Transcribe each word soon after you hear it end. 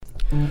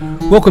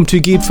Welcome to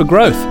Geared for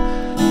Growth.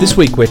 This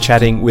week we're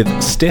chatting with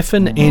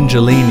Stefan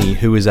Angelini,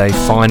 who is a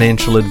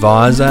financial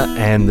advisor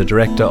and the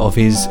director of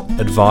his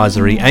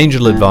advisory,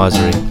 Angel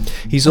Advisory.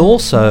 He's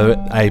also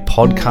a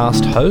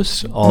podcast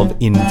host of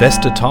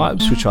Investor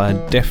Types, which I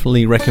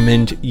definitely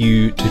recommend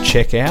you to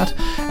check out.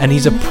 And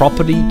he's a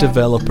property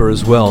developer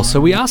as well. So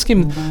we ask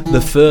him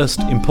the first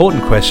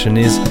important question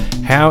is,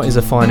 how is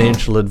a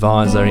financial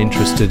advisor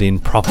interested in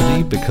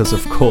property? Because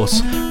of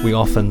course we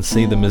often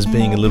see them as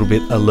being a little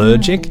bit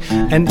allergic.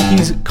 And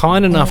he's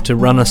kind enough to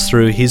run us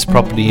through his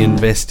property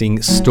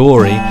investing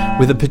story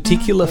with a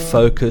particular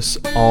focus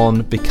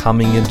on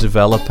becoming a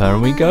developer.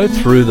 And we go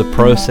through the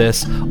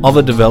process of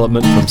a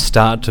development from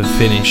start to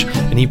finish,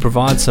 and he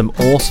provides some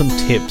awesome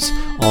tips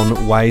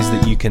on ways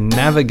that you can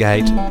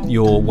navigate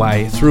your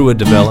way through a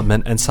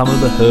development and some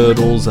of the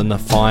hurdles and the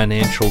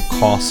financial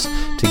costs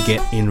to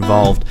get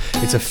involved.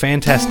 It's a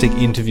fantastic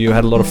interview. I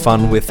had a lot of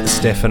fun with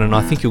Stefan, and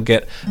I think you'll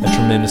get a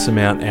tremendous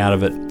amount out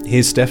of it.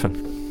 Here's Stefan.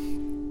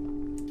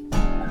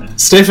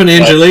 Stefan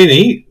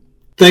Angelini,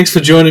 thanks for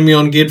joining me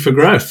on Geared for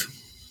Growth.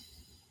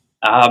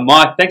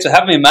 Mike, thanks for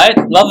having me, mate.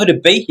 Lovely to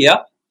be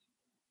here.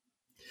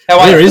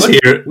 Where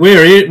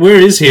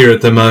is here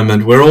at the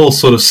moment? We're all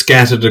sort of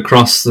scattered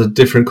across the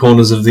different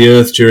corners of the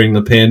earth during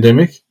the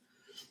pandemic.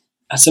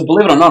 So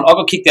believe it or not, I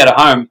got kicked out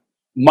of home.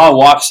 My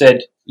wife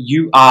said,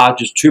 you are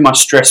just too much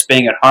stress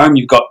being at home.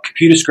 You've got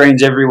computer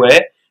screens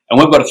everywhere, and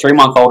we've got a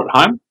 3-month-old at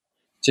home.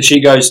 So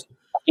she goes,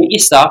 get your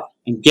stuff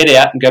and get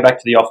out and go back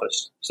to the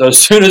office. So as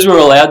soon as we're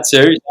allowed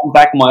to, I'm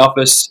back in my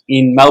office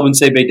in Melbourne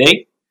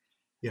CBD,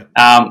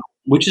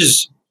 which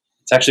is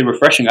it's actually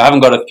refreshing. I haven't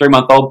got a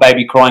 3-month-old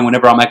baby crying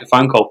whenever I make a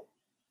phone call.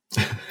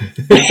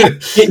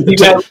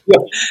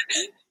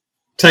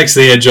 Takes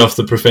the edge off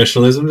the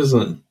professionalism,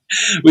 doesn't it?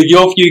 With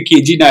your few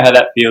kids, you know how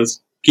that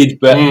feels. Kids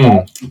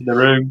into the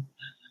room.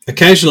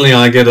 Occasionally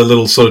I get a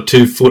little sort of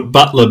 2-foot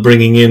butler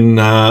bringing in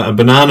a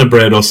banana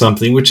bread or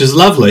something, which is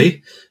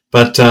lovely,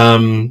 but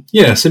some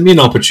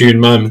inopportune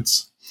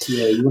moments.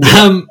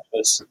 Yeah.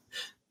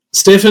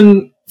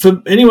 Stefan,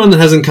 for anyone that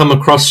hasn't come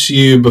across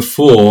you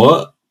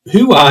before,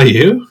 who are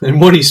you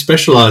and what do you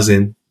specialise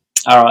in?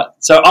 All right.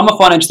 So I'm a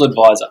financial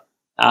advisor.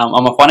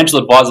 I'm a financial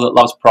advisor that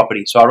loves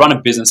property. So I run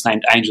a business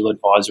named Angel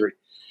Advisory.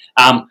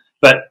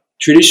 But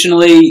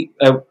traditionally,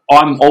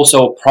 I'm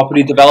also a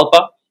property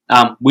developer,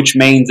 which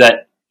means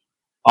that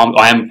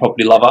I am a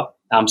property lover.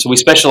 So we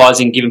specialise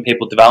in giving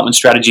people development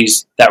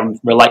strategies that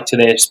relate to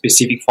their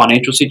specific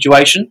financial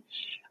situation,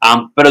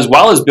 but as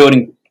well as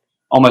building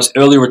almost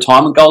early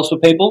retirement goals for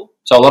people.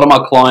 So a lot of my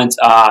clients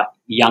are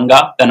younger,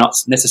 they're not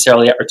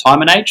necessarily at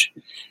retirement age.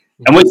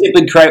 And we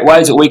simply create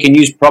ways that we can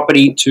use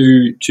property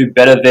to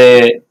better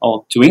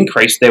to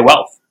increase their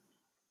wealth.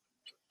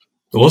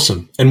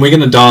 Awesome. And we're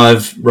going to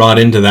dive right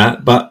into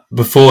that. But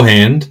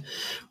beforehand,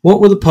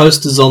 what were the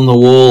posters on the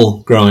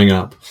wall growing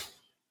up?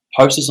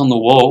 Posters on the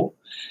wall?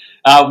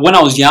 When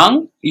I was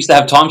young, I used to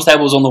have times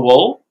tables on the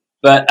wall.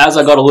 But as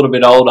I got a little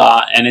bit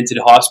older and entered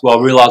high school, I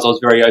realised I was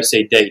very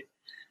OCD.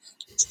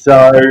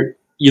 So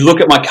you look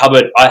at my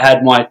cupboard, I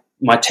had my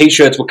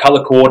T-shirts were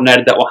colour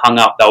coordinated that were hung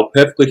up. They were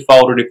perfectly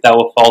folded if they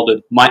were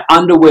folded. My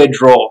underwear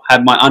drawer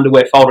had my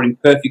underwear folded in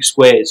perfect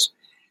squares.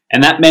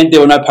 And that meant there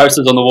were no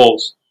posters on the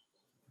walls.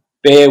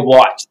 Bare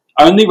white.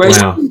 Only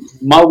recently,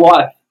 my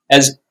wife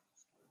has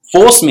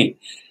forced me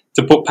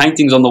to put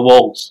paintings on the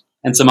walls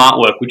and some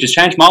artwork, which has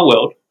changed my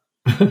world.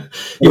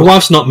 Your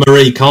wife's not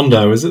Marie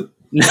Kondo, is it?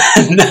 No.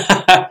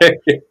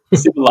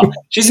 Similar.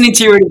 She's an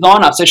interior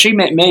designer, so she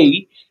met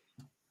me.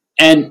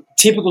 And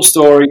typical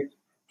story,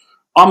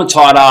 I'm a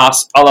tight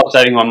ass. I love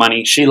saving my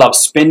money. She loves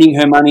spending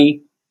her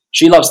money.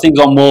 She loves things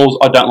on walls.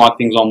 I don't like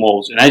things on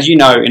walls. And as you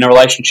know, in a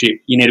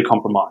relationship, you need a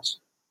compromise.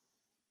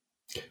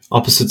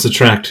 Opposites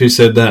attract. Who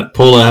said that?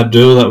 Paula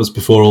Abdul. That was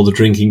before all the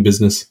drinking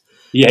business.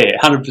 Yeah,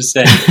 100%.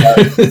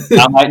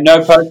 So,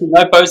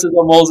 no posters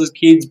on walls as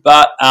kids.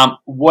 But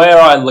where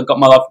I got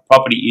my love for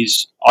property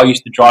is I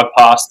used to drive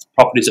past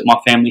properties that my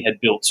family had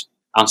built.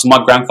 So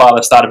my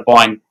grandfather started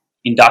buying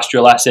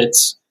industrial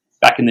assets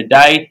back in the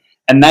day,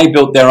 and they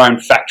built their own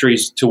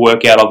factories to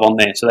work out of on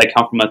there. So they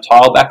come from a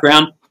tile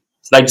background.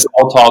 So they just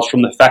sold tiles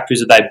from the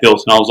factories that they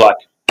built. And I was like,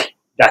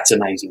 that's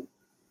amazing.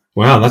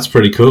 Wow, that's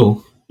pretty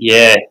cool.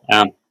 Yeah.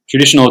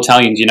 Traditional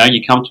Italians, you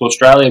come to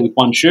Australia with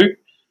one shoe,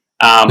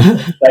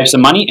 save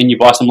some money, and you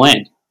buy some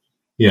land.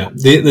 Yeah,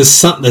 there's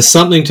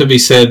something to be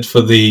said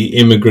for the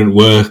immigrant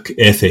work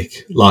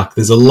ethic. Like,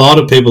 there's a lot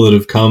of people that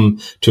have come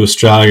to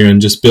Australia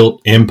and just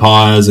built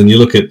empires. And you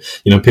look at,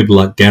 people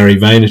like Gary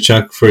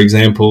Vaynerchuk, for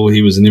example.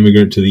 He was an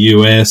immigrant to the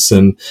US,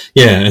 and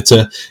yeah, it's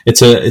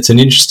an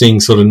interesting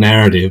sort of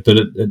narrative, but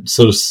it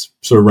sort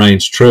of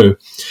reigns true.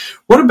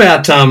 What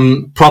about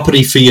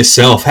property for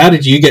yourself? How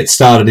did you get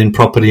started in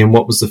property, and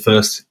what was the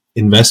first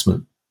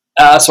investment?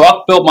 So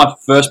I built my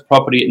first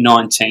property at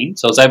 19,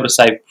 so I was able to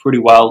save pretty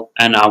well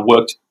and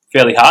worked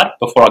fairly hard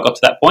before I got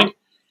to that point.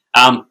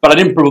 But I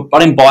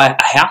didn't buy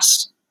a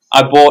house.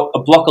 I bought a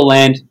block of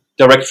land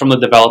direct from the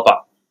developer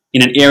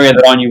in an area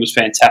that I knew was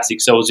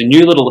fantastic. So it was a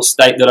new little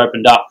estate that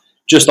opened up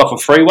just off a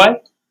freeway.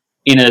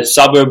 in a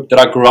suburb that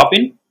I grew up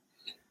in.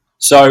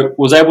 So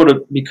was able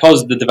to,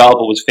 because the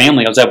developer was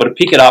family, I was able to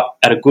pick it up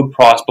at a good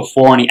price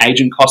before any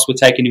agent costs were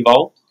taken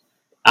involved.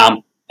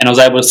 And I was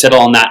able to settle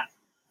on that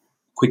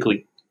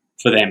quickly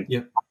for them.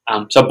 Yep.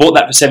 So I bought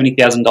that for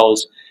 $70,000,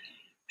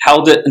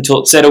 held it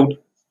until it settled,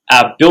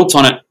 built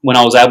on it when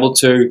I was able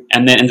to,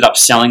 and then ended up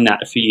selling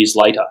that a few years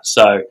later.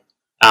 So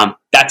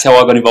that's how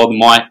I got involved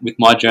with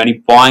my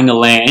journey, buying a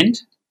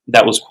land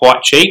that was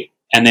quite cheap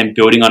and then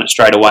building on it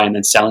straight away and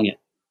then selling it.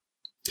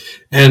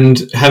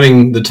 And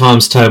having the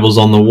times tables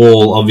on the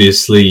wall,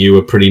 obviously you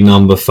were pretty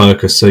number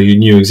focused, so you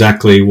knew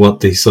exactly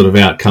what the sort of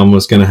outcome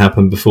was going to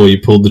happen before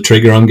you pulled the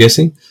trigger, I'm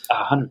guessing?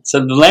 100.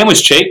 So the land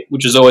was cheap,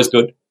 which is always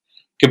good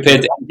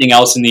compared to anything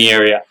else in the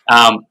area.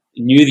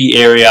 Knew the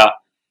area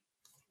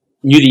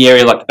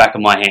like the back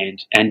of my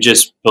hand, and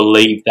just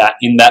believed that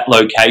in that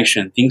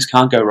location, things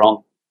can't go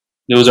wrong.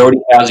 There was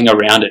already housing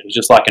around it. It was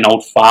just like an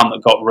old farm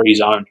that got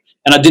rezoned.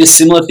 And I did a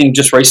similar thing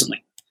just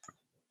recently.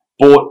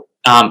 Bought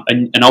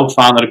an old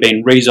farm that had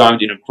been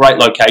rezoned in a great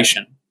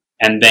location,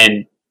 and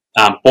then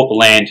bought the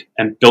land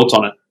and built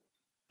on it.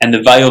 And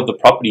the value of the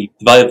property,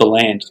 the value of the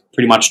land,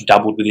 pretty much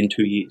doubled within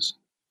 2 years.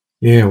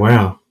 Yeah,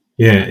 wow.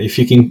 Yeah, if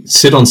you can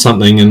sit on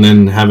something and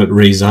then have it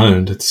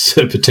rezoned, it's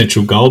a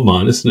potential gold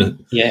mine, isn't it?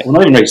 Yeah, well,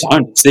 not even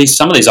rezoned. It's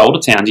some of these older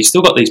towns, you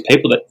still got these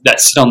people that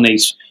sit on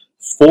these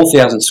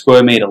 4,000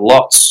 square metre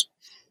lots,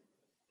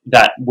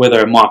 that whether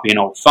it might be an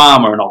old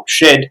farm or an old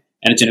shed,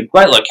 and it's in a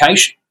great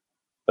location,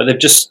 but they've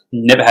just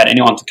never had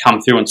anyone to come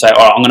through and say,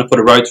 all right, I'm going to put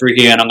a road through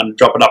here and I'm going to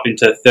drop it up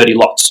into 30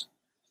 lots.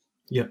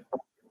 Yeah.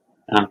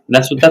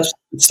 That's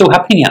it's still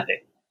happening out there.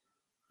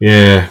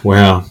 Yeah,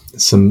 wow.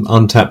 Some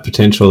untapped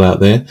potential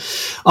out there.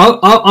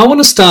 I want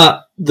to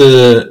start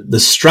the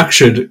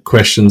structured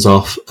questions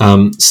off,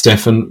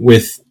 Stefan,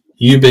 with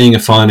you being a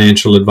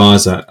financial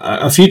advisor.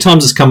 A few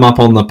times it's come up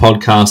on the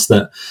podcast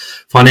that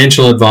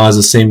financial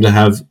advisors seem to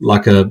have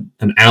like an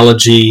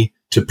allergy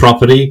to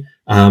property,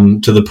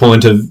 to the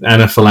point of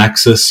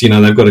anaphylaxis. You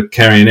know, they've got to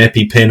carry an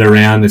EpiPen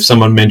around. If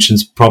someone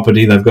mentions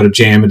property, they've got to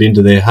jam it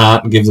into their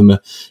heart and give them a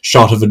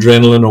shot of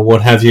adrenaline or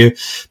what have you.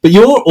 But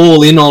you're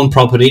all in on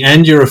property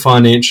and you're a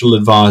financial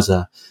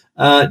advisor.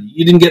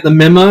 You didn't get the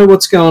memo?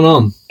 What's going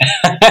on?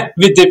 A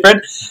bit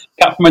different.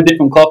 Cut from a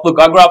different cloth.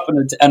 Look, I grew up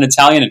in an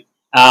Italian, in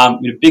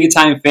a big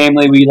Italian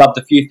family. We loved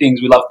a few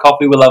things. We love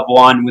coffee, we love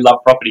wine, we love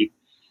property.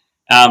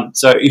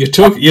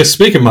 You're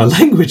speaking my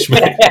language,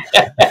 mate.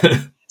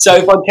 So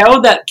if I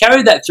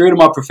carried that through to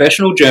my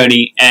professional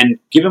journey, and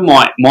given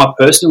my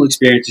personal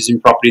experiences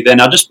in property, then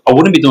I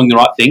wouldn't be doing the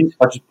right thing if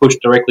I just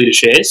pushed directly to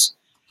shares.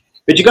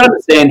 But you've got to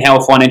understand how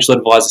a financial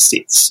advisor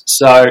sits.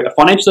 So a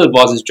financial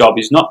advisor's job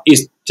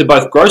is to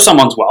both grow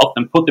someone's wealth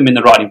and put them in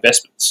the right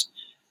investments.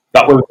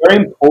 But we're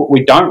very important.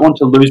 We don't want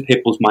to lose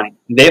people's money.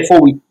 Therefore,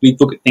 we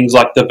look at things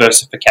like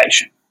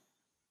diversification.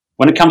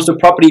 When it comes to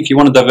property, if you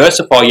want to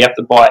diversify, you have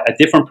to buy a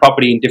different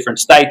property in different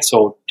states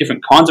or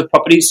different kinds of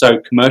properties,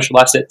 so commercial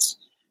assets.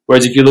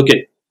 Whereas if you look at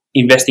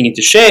investing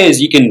into shares,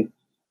 you can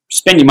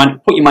spend your money,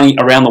 put your money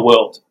around the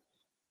world.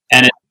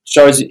 And it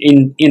shows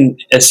in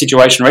a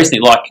situation recently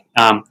like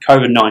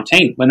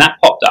COVID-19, when that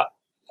popped up,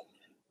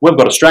 we've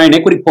got Australian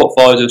equity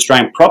portfolios and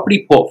Australian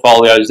property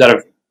portfolios that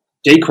have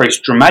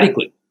decreased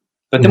dramatically.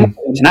 But then we've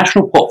got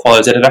international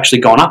portfolios that have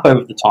actually gone up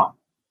over the time.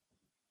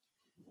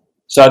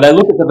 So they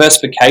look at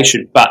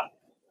diversification, but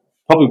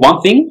probably one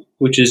thing,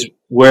 which is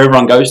where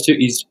everyone goes to,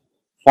 is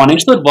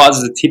financial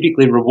advisors are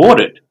typically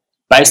rewarded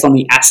based on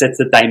the assets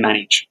that they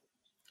manage.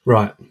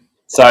 Right.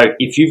 So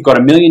if you've got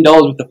 $1 million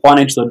with a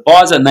financial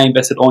advisor and they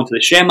invest it all into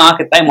the share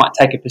market, they might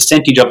take a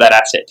percentage of that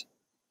asset.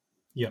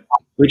 Yep.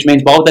 Which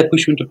means, why would they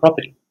push you into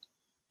property?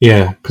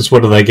 Yeah, because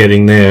what are they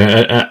getting there?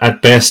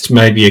 At best,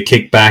 maybe a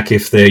kickback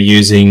if they're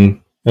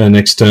using an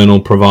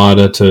external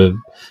provider to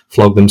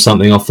flog them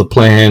something off the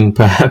plan,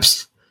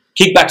 perhaps.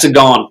 Kickbacks are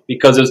gone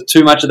because there's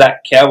too much of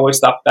that cowboy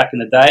stuff back in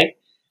the day.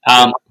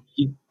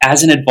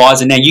 As an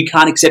advisor now, you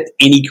can't accept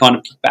any kind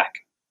of kickback.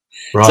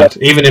 Right, So,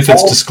 even if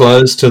it's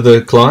disclosed to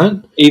the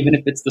client? Even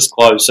if it's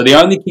disclosed. So the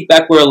only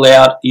kickback we're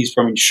allowed is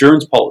from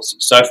insurance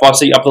policies. So if I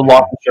see you have the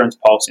life insurance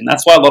policy, and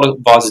that's why a lot of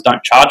advisors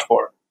don't charge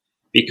for it,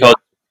 because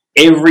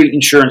every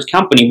insurance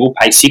company will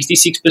pay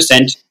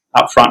 66%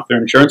 up front for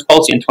insurance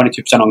policy and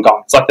 22%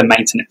 ongoing. It's like the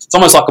maintenance. It's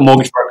almost like a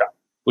mortgage broker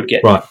would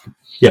get. Right,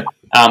 yeah.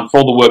 For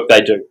all the work they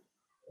do.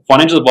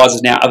 Financial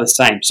advisors now are the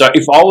same. So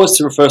if I was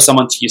to refer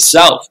someone to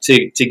yourself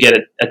to get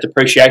a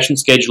depreciation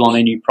schedule on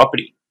their new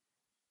property,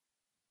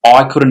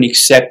 I couldn't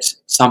accept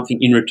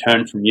something in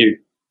return from you.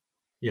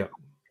 Yeah.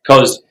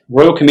 Because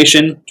Royal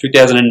Commission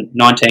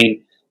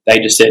 2019, they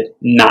just said,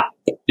 nah,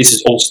 this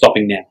is all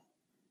stopping now.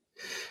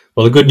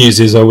 Well, the good news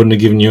is I wouldn't have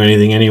given you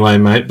anything anyway,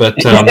 mate, but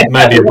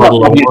maybe a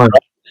bottle of wine.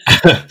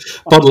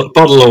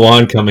 bottle of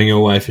wine coming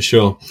your way for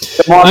sure.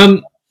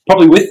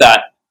 Probably with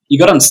that, you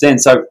got to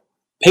understand, so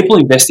people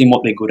invest in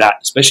what they're good at,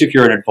 especially if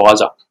you're an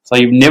advisor. So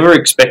you never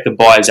expect a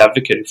buyer's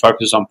advocate who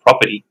focuses on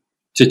property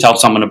to tell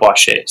someone to buy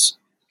shares.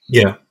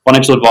 Yeah.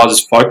 Financial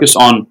advisors focus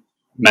on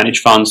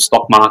managed funds,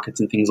 stock markets,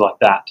 and things like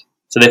that.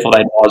 So therefore,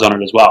 they advise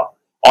on it as well.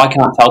 I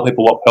can't tell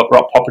people what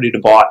property to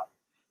buy.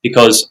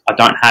 because I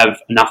don't have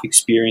enough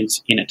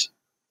experience in it.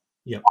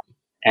 Yep.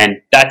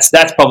 And that's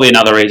probably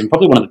another reason,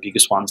 probably one of the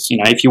biggest ones. You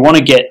know, if you want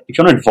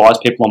to advise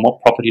people on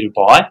what property to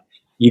buy,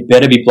 you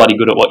better be bloody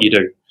good at what you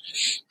do.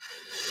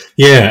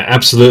 Yeah,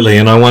 absolutely.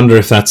 And I wonder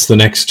if that's the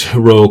next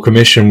Royal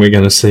Commission we're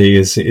going to see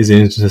is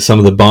into some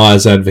of the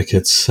buyers'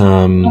 advocates.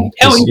 How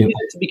easy is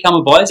it to become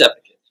a buyer's advocate?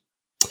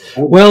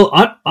 Well,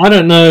 I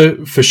don't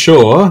know for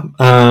sure.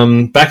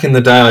 Back in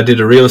the day, I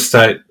did a real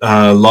estate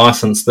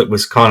license that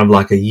was kind of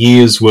like a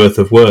year's worth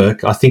of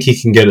work. I think you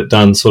can get it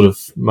done sort of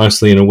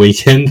mostly in a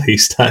weekend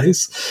these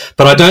days.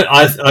 But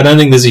I don't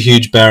think there's a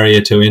huge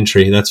barrier to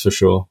entry. That's for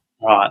sure.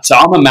 Right. So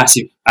I'm a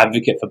massive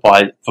advocate for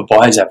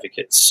buyers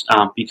advocates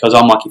because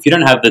I'm like, if you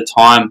don't have the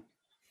time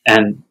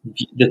and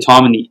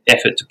the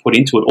effort to put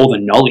into it, all the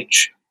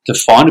knowledge to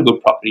find a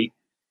good property,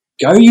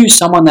 go use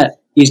someone that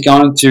is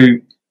going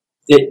to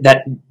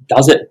that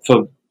does it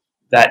for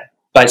that.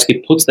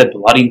 Basically, puts their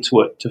blood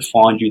into it to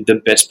find you the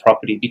best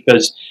property,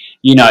 because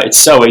you know it's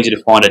so easy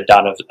to find a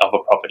dud of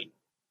a property.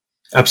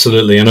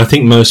 Absolutely, and I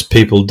think most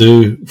people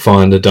do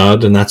find a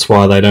dud, and that's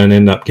why they don't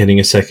end up getting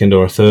a second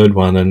or a third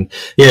one. And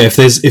yeah, if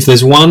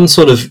there's one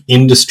sort of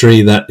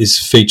industry that is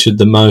featured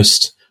the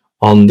most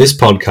on this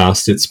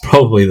podcast, it's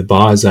probably the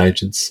buyers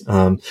agents,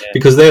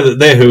 because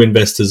they're who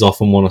investors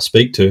often want to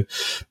speak to.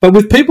 But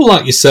with people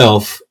like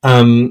yourself,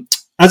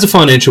 as a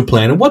financial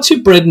planner, what's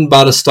your bread and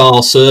butter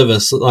style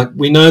service? Like,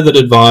 we know that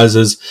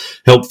advisors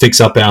help fix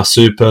up our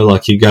super.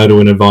 Like, you go to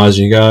an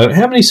advisor and you go,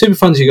 how many super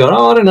funds you got?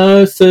 Oh, I don't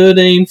know,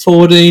 13,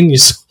 14.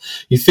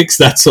 You fix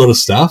that sort of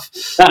stuff.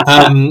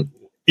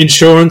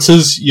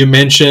 Insurances, you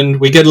mentioned,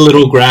 we get a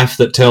little graph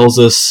that tells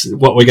us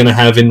what we're going to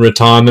have in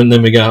retirement. And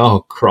then we go,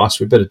 oh,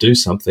 Christ, we better do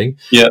something.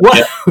 Yeah.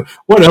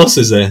 What else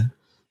is there?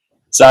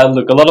 So,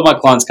 look, a lot of my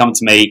clients come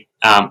to me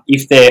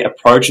if they're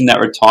approaching that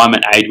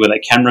retirement age where they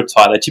can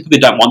retire. They typically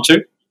don't want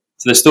to.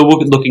 So they're still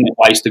looking at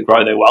ways to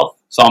grow their wealth.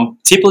 So I'm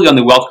typically on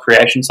the wealth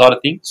creation side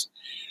of things.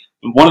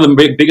 One of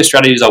the biggest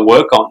strategies I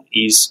work on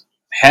is,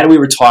 how do we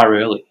retire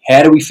early?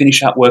 How do we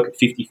finish up work at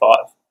 55?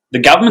 The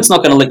government's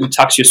not going to let you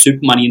tuck your super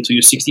money until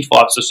you're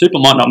 65, so super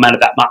might not matter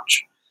that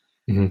much.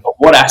 Mm-hmm. But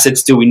what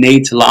assets do we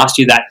need to last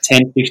you that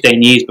 10,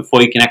 15 years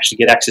before you can actually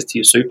get access to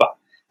your super?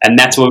 And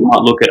that's where we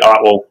might look at, all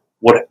right,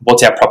 well,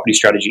 what's our property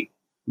strategy?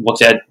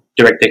 What's our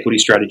direct equity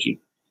strategy?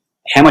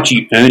 How much are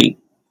you earning?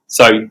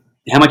 So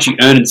how much you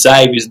earn and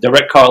save is a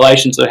direct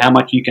correlation to how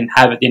much you can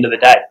have at the end of the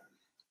day.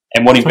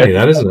 And what investment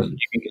that, isn't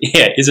it?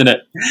 Yeah, isn't it?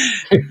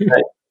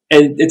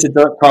 It's a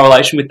direct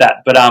correlation with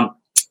that. But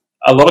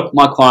a lot of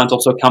my clients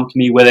also come to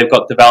me where they've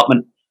got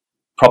development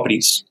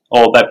properties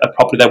or a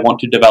property they want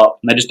to develop,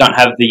 and they just don't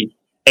have the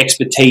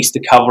expertise to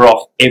cover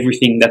off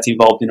everything that's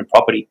involved in a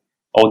property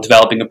or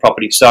developing a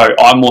property. So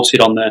I more sit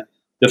on the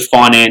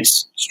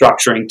finance,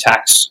 structuring,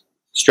 tax,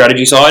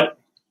 strategy side,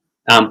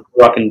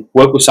 where I can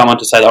work with someone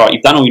to say, all right,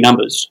 you've done all your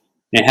numbers.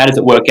 Now, how does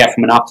it work out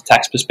from an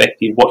after-tax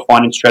perspective? What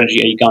finance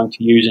strategy are you going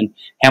to use, and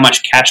how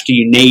much cash do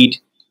you need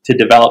to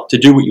develop to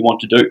do what you want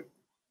to do?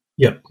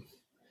 Yep.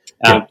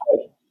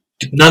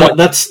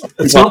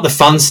 It's not the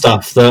fun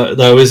stuff,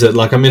 though, is it?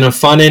 Like, I mean, a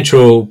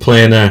financial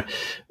planner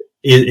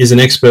is an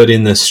expert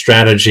in the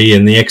strategy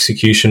and the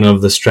execution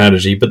of the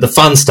strategy, but the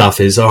fun stuff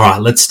is, all right,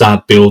 let's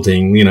start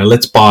building,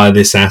 let's buy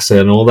this asset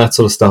and all that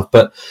sort of stuff.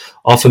 But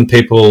often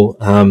people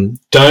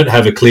don't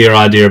have a clear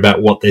idea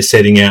about what they're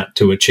setting out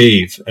to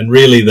achieve. And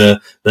really the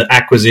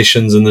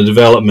acquisitions and the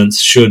developments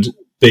should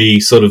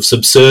be sort of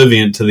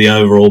subservient to the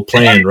overall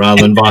plan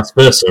rather than vice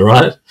versa,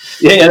 right?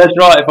 Yeah, that's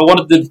right. If I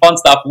wanted to do fun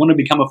stuff, I want to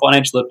become a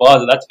financial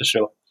advisor, that's for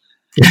sure.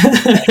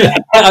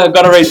 I've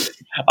got to read.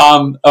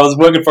 I was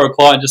working for a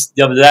client just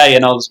the other day,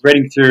 and I was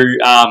reading through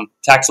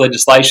tax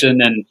legislation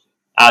and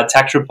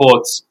tax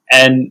reports,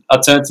 and I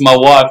turned to my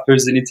wife,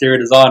 who's an interior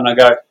designer, and I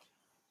go,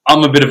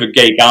 I'm a bit of a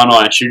geek, aren't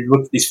I? And she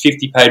looked at this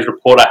 50-page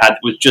report I had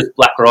with just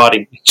black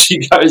writing. She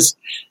goes,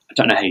 I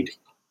don't know how you do it.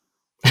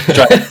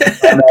 I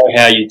don't know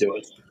how you do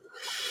it.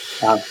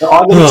 So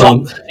I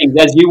would things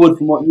as you would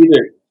from what you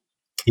do.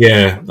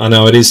 Yeah, I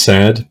know, it is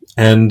sad.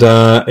 And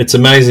it's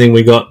amazing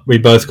we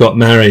both got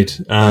married.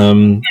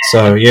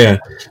 So yeah,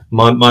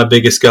 my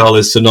biggest goal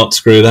is to not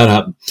screw that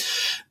up.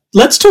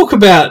 Let's talk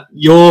about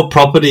your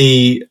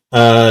property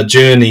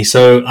journey.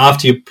 So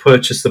after you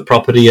purchased the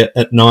property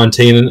at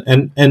 19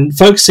 and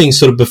focusing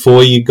sort of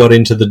before you got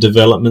into the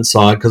development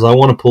side, because I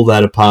want to pull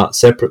that apart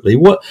separately.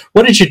 What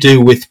did you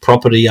do with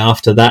property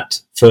after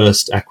that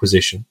first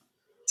acquisition?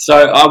 So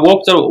I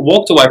walked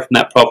away from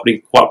that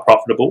property quite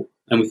profitable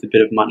and with a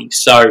bit of money.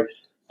 So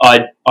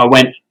I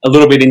went a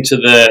little bit into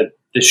the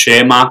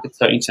share market,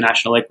 so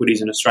international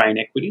equities and Australian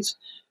equities.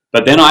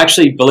 But then I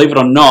actually, believe it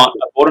or not,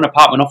 I bought an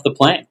apartment off the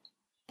plan.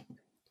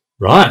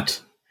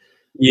 Right.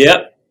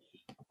 Yep.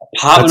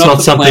 Apartment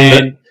off the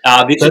plan.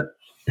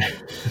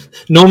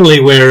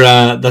 Normally,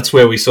 that's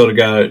where we sort of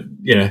go,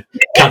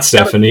 cut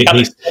Steph, and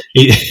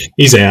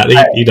he's out.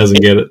 He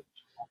doesn't get it.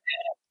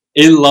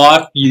 In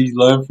life, you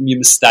learn from your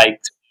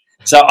mistakes.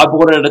 So I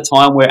bought it at a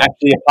time where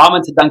actually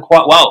apartments had done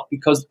quite well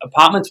because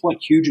apartments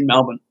weren't huge in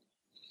Melbourne.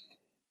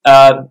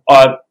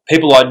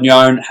 People I'd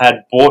known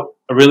had bought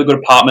a really good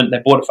apartment. They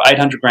bought it for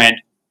 800 grand.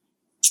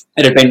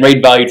 It had been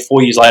revalued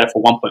 4 years later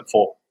for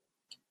 1.4.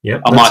 Yeah,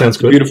 I'm that like, sounds it's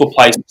a good. beautiful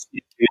place.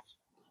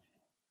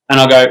 And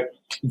I go,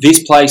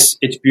 this place,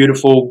 it's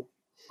beautiful,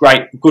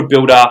 great, good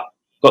builder,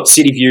 got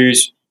city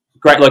views,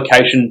 great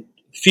location,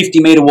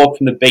 50-metre walk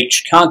from the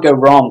beach, can't go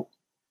wrong.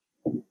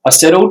 I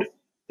settled.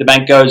 The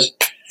bank goes,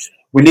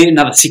 we need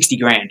another 60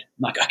 grand.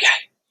 I'm like,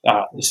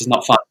 okay, this is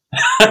not fun.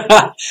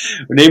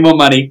 We need more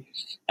money.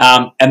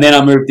 And then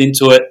I moved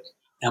into it.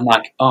 And I'm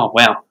like, oh,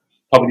 wow,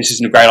 probably this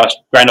isn't a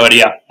great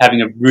idea,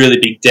 having a really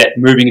big debt,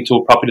 moving into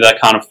a property that I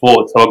can't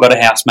afford. So I got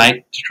a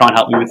housemate to try and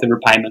help me with the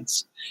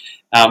repayments.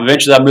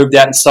 Eventually I moved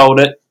out and sold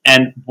it.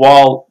 And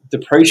while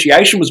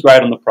depreciation was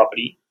great on the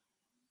property,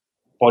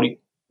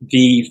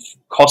 the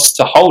costs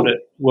to hold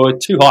it were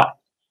too high,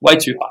 way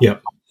too high. Yeah.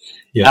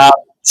 Yeah.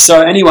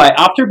 So anyway,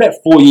 after about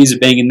 4 years of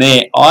being in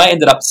there, I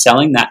ended up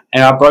selling that,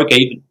 and I broke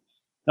even.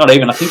 Not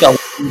even. I think I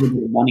lost a little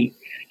bit of money.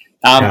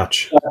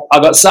 Ouch. I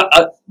got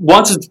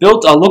once it's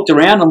built, I looked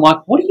around. I'm like,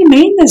 what do you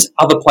mean? There's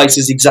other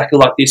places exactly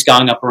like this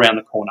going up around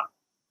the corner.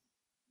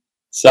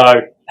 So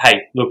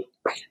hey, look,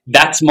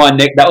 that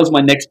was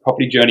my next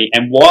property journey.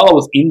 And while I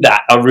was in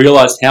that, I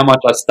realized how much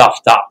I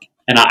stuffed up,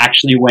 and I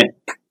actually went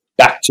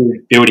back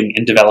to building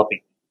and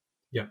developing.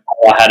 Yeah.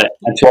 I had it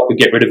until I could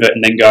get rid of it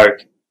and then go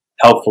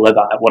hell forever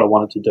at what I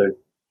wanted to do.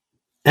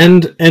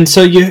 And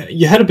so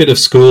you had a bit of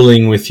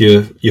schooling with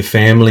your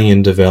family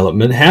in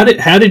development. How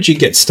did you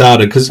get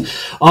started? Because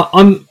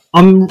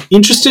I'm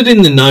interested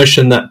in the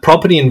notion that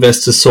property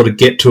investors sort of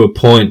get to a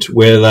point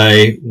where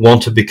they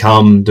want to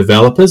become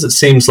developers. It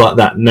seems like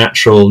that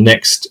natural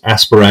next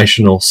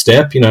aspirational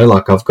step. You know,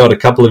 like I've got a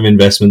couple of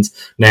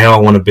investments now. I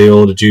want to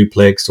build a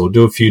duplex or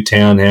do a few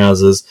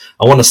townhouses.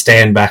 I want to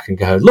stand back and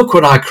go, look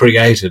what I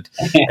created,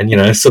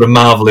 and sort of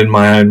marvel in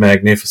my own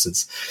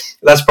magnificence.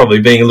 That's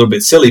probably being a little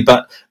bit silly,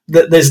 but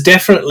there's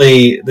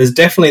definitely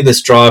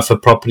this drive for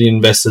property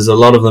investors, a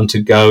lot of them,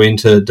 to go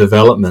into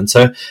development.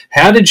 So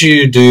how did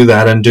you do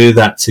that and do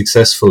that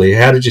successfully?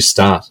 How did you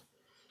start?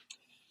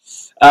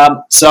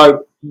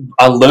 So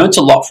I learnt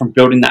a lot from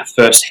building that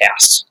first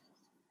house,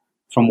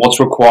 from what's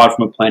required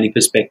from a planning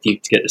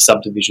perspective to get the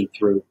subdivision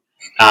through.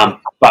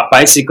 But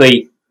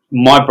basically,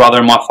 my brother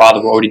and my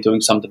father were already doing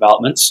some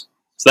developments.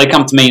 So they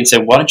come to me and say,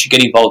 why don't you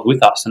get involved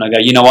with us? And I go,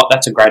 you know what,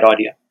 that's a great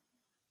idea.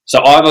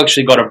 So I've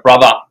actually got a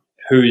brother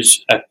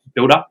who's a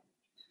builder,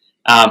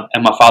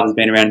 and my father's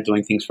been around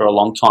doing things for a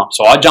long time.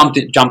 So I jumped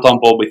on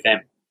board with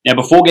them. Now,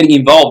 before getting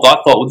involved, I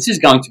thought, well, this is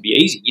going to be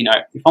easy.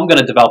 If I'm going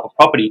to develop a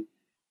property,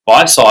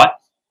 buy a site,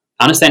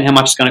 understand how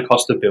much it's going to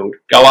cost to build,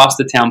 go ask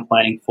the town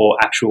planning for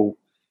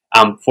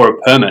for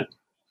a permit,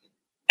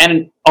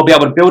 and I'll be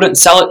able to build it and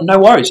sell it. No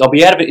worries, I'll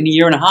be out of it in a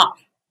year and a half.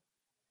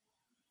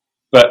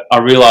 But I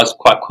realised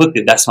quite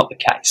quickly that's not the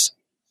case.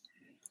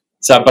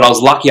 But I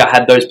was lucky I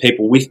had those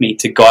people with me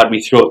to guide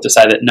me through it, to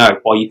say that no,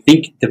 while you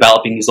think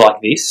developing is like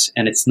this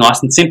and it's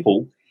nice and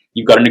simple,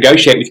 you've got to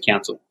negotiate with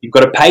council. You've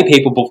got to pay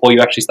people before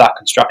you actually start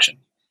construction.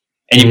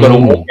 And you've got to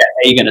work out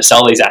how you're going to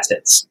sell these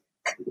assets.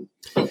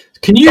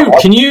 Can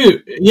you,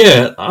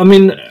 yeah, I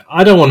mean,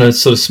 I don't want to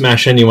sort of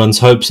smash anyone's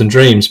hopes and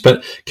dreams,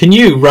 but can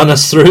you run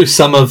us through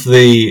some of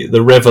the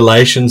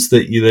revelations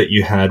that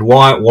you had?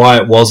 Why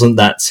it wasn't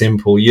that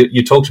simple?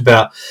 You talked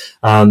about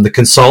the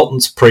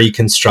consultants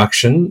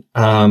pre-construction,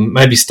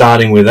 maybe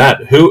starting with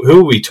that. Who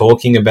are we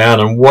talking about,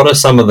 and what are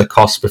some of the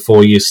costs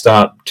before you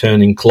start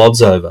turning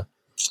clods over?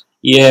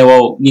 Yeah,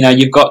 well,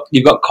 you've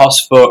got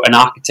costs for an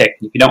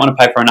architect. If you don't want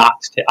to pay for an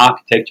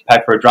architect, you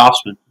pay for a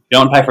draftsman. If you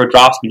don't want to pay for a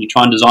draftsman, you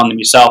try and design them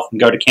yourself and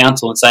go to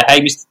council and say,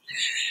 hey, Mr.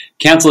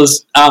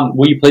 Councillors,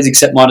 will you please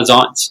accept my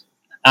designs?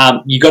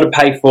 You've got to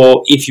pay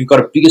for, if you've got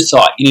a bigger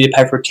site, you need to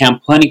pay for a town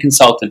planning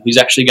consultant who's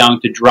actually going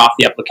to draft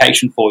the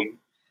application for you.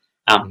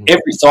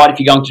 Every site, if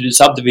you're going to do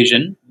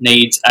subdivision,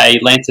 needs a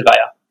land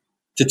surveyor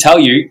to tell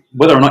you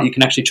whether or not you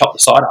can actually chop the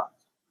site up.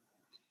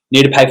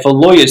 You need to pay for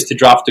lawyers to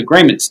draft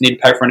agreements. You need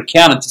to pay for an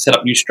accountant to set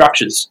up new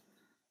structures.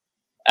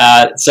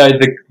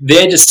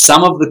 They're just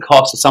some of the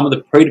costs, or some of the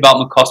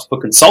pre-development costs for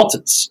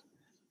consultants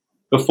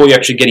before you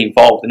actually get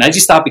involved. And as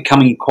you start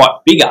becoming quite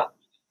bigger,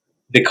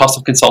 the cost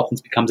of consultants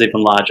becomes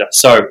even larger.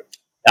 So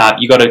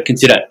you've got to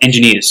consider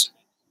engineers.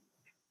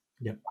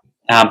 Yep.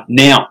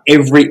 Now,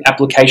 every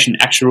application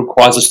actually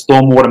requires a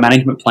stormwater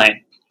management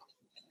plan.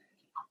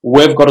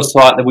 We've got a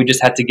site that we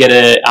just had to get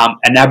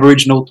an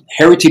Aboriginal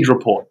heritage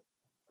report.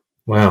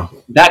 Wow.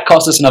 That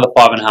cost us another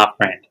 $5,500.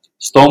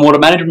 Stormwater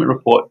management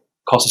report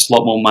costs us a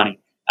lot more money.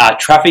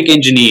 Traffic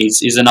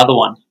engineers is another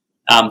one.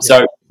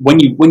 So when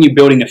you're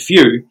building a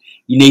few,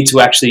 you need to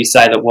actually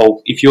say that,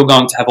 well, if you're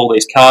going to have all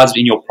these cars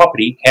in your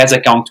property, how's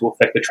that going to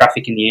affect the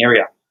traffic in the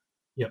area?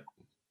 Yep.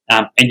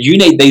 And you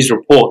need these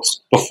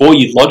reports before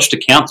you lodge to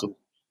council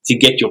to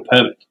get your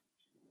permit.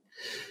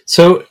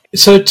 So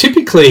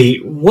typically,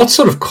 what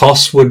sort of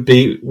costs would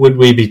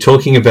we be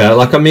talking about?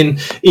 Like, I mean,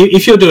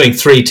 if you're doing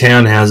 3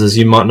 townhouses,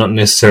 you might not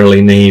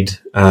necessarily need,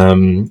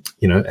 an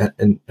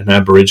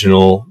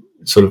Aboriginal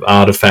sort of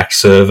artifact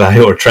survey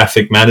or a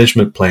traffic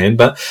management plan.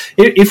 But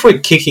if we're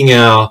kicking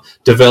our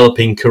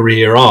developing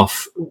career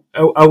off,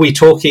 are we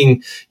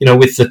talking,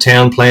 with the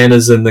town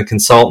planners and the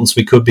consultants,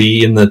 we could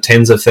be in the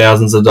tens of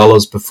thousands of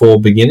dollars before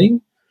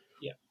beginning?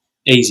 Yeah,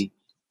 easy.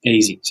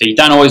 So you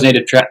don't always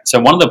need so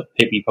one of the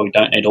people you probably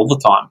don't need all the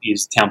time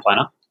is town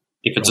planner,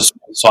 if it's a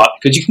small site,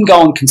 because you can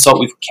go and consult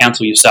with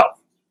council yourself.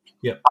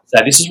 Yeah.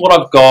 So this is what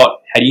I've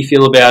got. How do you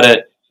feel about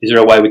it? Is there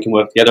a way we can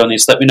work together on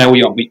this? Let me know what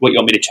you want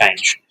me to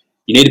change.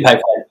 You need to pay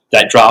for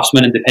that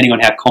draftsman, and depending on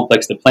how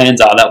complex the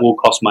plans are, that will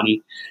cost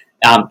money.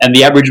 And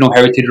the Aboriginal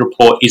Heritage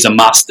Report is a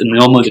must, and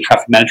normally the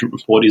Traffic Management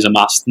Report is a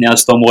must. Now the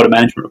Stormwater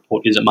Management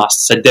Report is a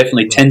must. So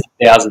definitely tens of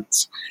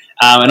thousands.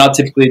 And I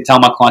typically tell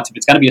my clients, if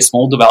it's going to be a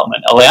small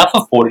development, allow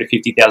for $40,000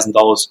 to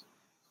 $50,000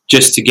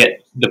 just to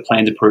get the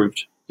plans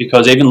approved,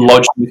 because even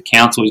lodging with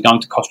council is going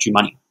to cost you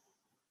money.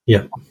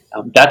 Yeah.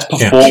 That's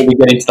before we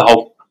get into the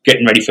whole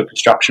getting ready for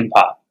construction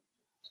part.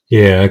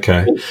 Yeah,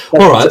 okay.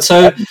 All right,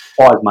 so that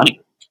requires money.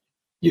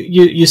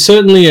 You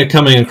certainly are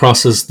coming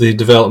across as the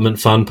development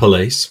fund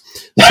police.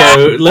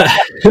 So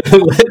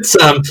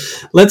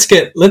let's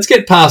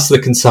get past the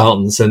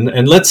consultants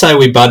and let's say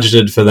we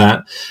budgeted for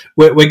that.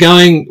 We're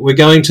going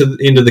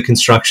into the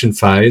construction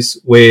phase.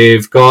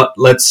 We've got,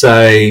 let's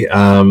say,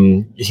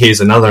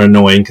 here's another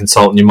annoying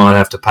consultant you might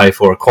have to pay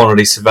for, a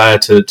quantity surveyor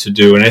to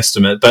do an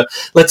estimate. But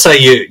let's say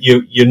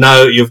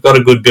you've got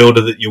a good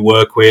builder that you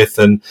work with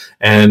and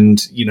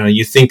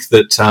you think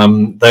that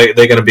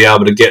they're going to be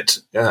able to get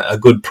a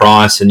good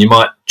price, and you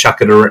might chuck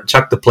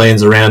the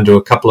plans around to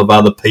a couple of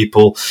other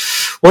people.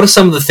 What are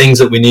some of the things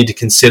that we need to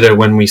consider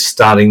when we're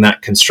starting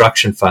that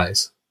construction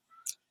phase?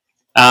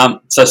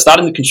 So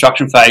starting the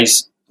construction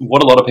phase,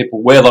 where a lot of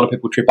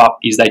people trip up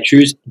is they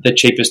choose the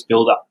cheapest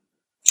builder.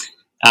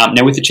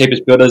 Now with the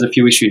cheapest builder, there's a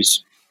few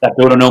issues. That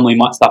builder normally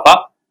might stuff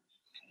up,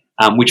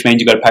 which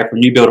means you've got to pay for a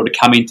new builder to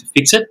come in to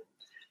fix it,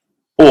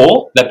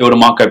 or that builder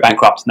might go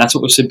bankrupt. And that's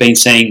what we've been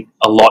seeing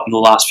a lot in the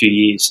last few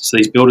years. So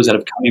these builders that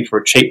have come in for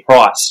a cheap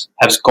price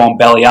have gone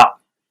belly up,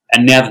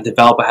 and now the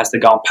developer has to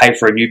go and pay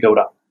for a new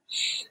builder.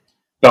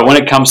 But when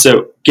it comes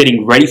to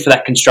getting ready for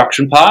that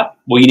construction part,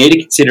 well, you need to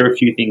consider a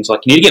few things.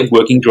 Like you need to get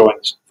working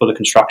drawings for the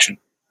construction.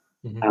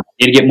 Mm-hmm.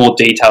 You need to get more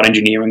detailed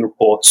engineering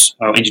reports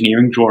or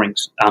engineering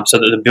drawings, so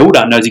that the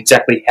builder knows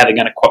exactly how they're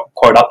going to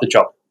quote up the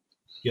job.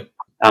 Yep.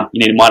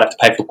 You might have to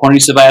pay for a quantity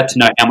surveyor to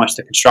know how much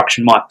the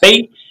construction might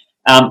be.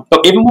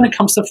 But even when it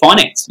comes to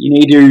finance,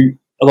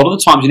 a lot of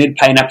the times you need to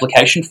pay an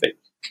application fee.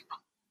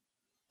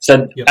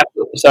 So,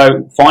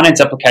 So finance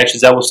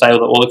applications, they will say that,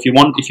 well, if you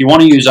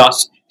want to use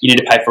us, you need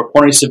to pay for a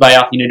quantity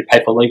surveyor, you need to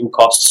pay for legal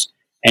costs,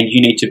 and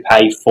you need to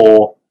pay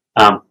for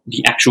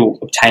the actual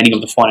obtaining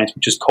of the finance,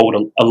 which is called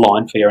a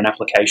line fee or an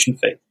application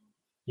fee.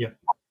 Yeah.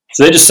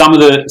 So they're just some of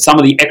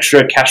the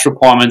extra cash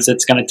requirements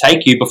that's going to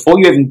take you before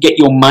you even get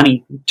your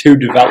money to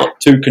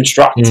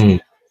construct. Mm.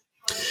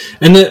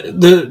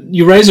 And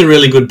you raise a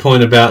really good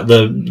point about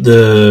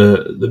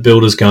the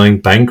builders going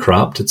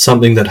bankrupt. It's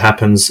something that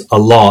happens a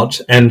lot,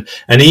 and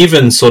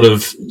even sort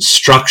of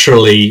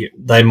structurally,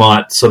 they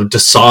might sort of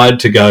decide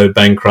to go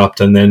bankrupt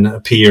and then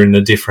appear in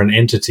a different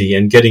entity,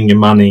 and getting your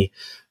money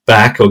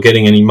back or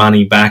getting any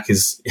money back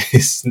is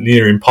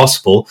near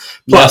impossible.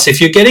 Plus, if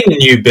you're getting a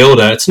new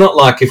builder, it's not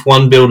like if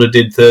one builder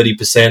did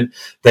 30%,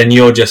 then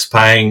you're just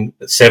paying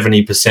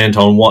 70%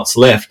 on what's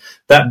left.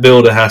 That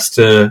builder has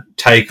to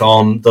take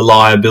on the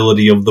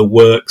liability of the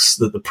works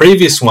that the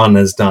previous one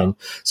has done.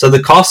 So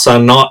the costs they're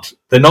not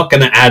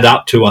going to add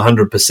up to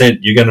 100%.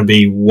 You're going to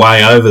be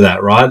way over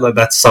that, right? Like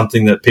that's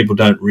something that people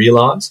don't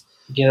realise.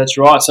 Yeah, that's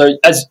right. So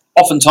as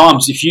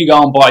oftentimes, if you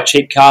go and buy a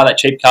cheap car, that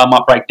cheap car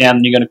might break down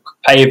and you're going to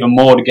pay even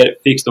more to get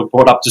it fixed or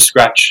brought up to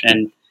scratch.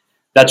 And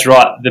that's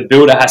right. The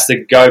builder has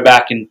to go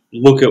back and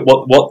look at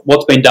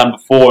what's been done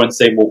before and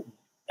say, well,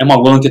 am I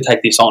willing to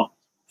take this on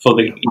for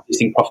the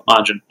existing profit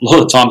margin? A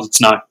lot of times it's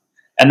no.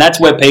 And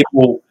that's where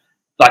people,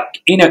 like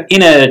in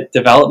a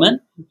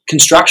development,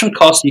 construction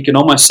costs, you can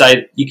almost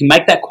say, you can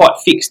make that quite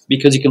fixed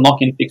because you can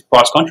lock in a fixed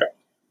price contract.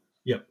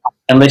 Yep.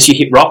 Unless you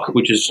hit rock,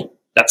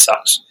 that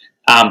sucks.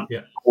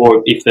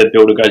 Or if the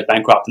builder goes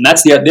bankrupt. And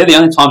they're the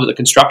only times that the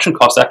construction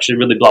costs actually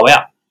really blow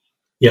out.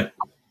 Yeah.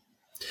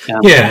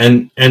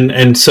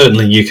 And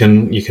certainly you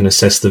can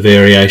assess the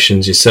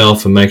variations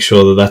yourself and make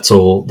sure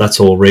that that's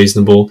all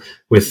reasonable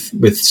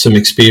with some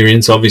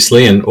experience,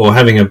 obviously, or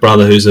having a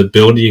brother who's a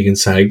builder. You can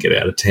say, get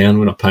out of town,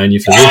 we're not paying you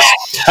for this.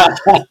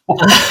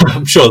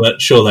 I'm sure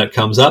that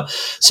comes up.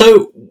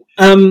 So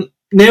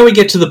now we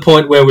get to the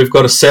point where we've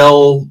got to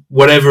sell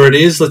whatever it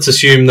is. Let's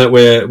assume that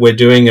we're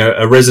doing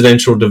a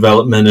residential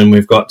development and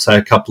we've got, say,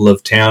 a couple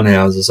of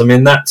townhouses. I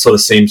mean, that sort of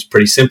seems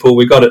pretty simple.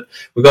 We got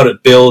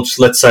it built.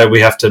 Let's say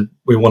we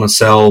want to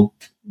sell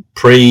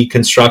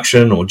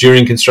pre-construction or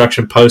during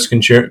construction,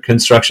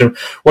 post-construction.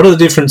 What are the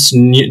different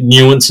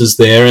nuances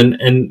there, and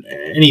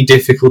any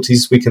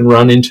difficulties we can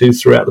run into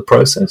throughout the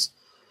process?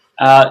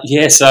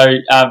 So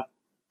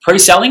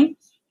pre-selling.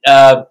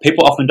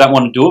 People often don't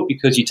want to do it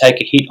because you take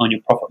a hit on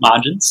your profit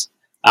margins.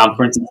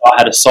 For instance, I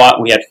had a site,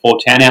 we had 4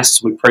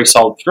 townhouses, we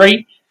pre-sold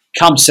 3.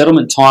 come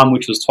settlement time,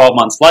 which was 12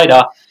 months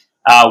later,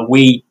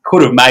 we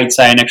could have made,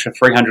 say, an extra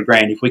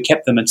 $300,000 if we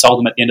kept them and sold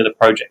them at the end of the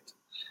project.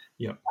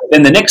 Yep.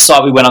 Then the next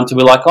site we went on to,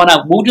 we're like, oh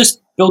no, we'll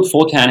just build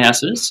 4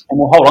 townhouses and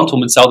we'll hold on to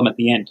them and sell them at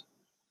the end.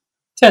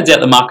 Turns out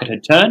the market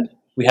had turned,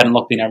 we hadn't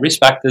locked in our risk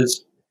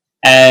factors,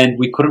 and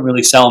we couldn't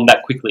really sell them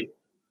that quickly.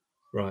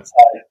 Right. So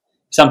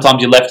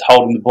sometimes you're left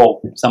holding the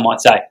ball, some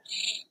might say.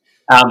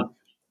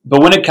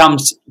 But when it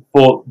comes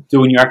for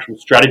doing your actual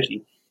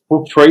strategy,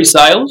 for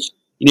pre-sales,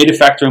 you need to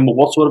factor in, well,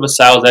 what sort of a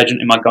sales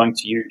agent am I going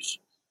to use?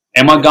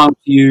 Am I going to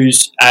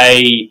use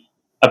a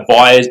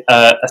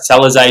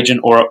seller's agent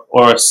or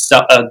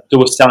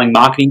do a selling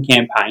marketing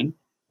campaign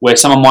where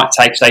someone might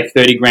take, say,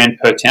 $30,000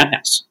 per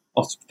townhouse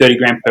or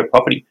 $30,000 per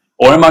property?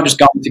 Or am I just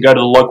going to go to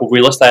the local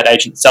real estate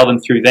agent, sell them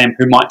through them,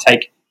 who might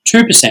take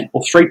 2%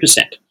 or 3%?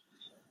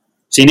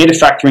 So you need to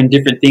factor in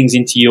different things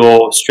into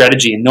your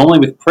strategy. And normally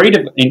with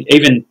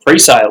even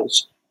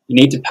pre-sales, you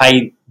need to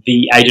pay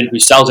the agent who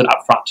sells it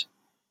up front.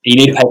 You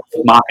need to pay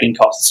for marketing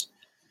costs.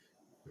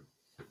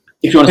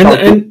 If you want to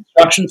start with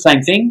construction,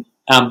 same thing.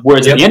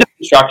 Whereas at the end of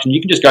construction, you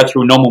can just go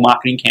through a normal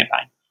marketing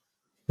campaign.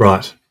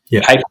 Right.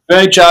 Yeah. Pay for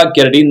furniture,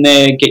 get it in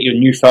there, get your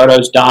new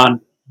photos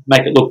done,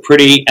 make it look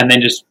pretty, and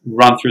then just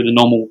run through the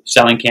normal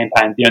selling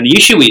campaign. The only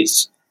issue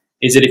is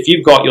that if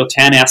you've got your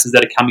townhouses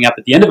that are coming up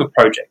at the end of a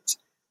project,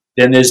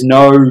 then there's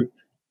no,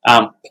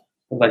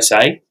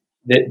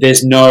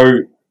 there's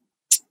no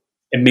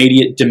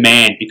immediate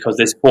demand because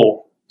there's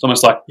 4. It's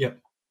almost like,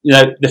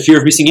 the fear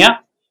of missing out.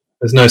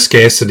 There's no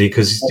scarcity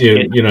because,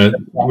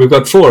 we've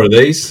got 4 of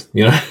these,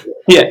 Yeah.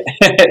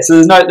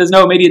 So there's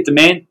no immediate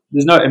demand.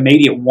 There's no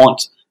immediate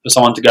want for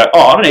someone to go,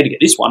 oh, I don't need to get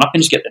this one. I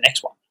can just get the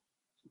next one.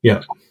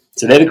 Yeah.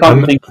 So they're the kind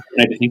of things you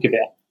need to think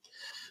about.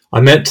 I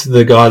met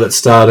the guy that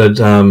started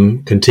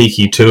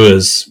Contiki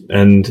Tours,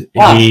 and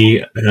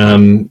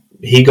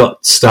he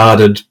got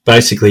started.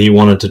 Basically, he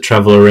wanted to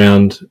travel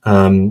around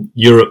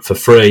Europe for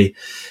free,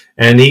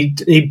 and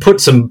he put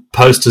some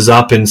posters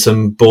up in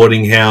some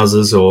boarding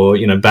houses or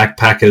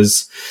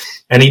backpackers,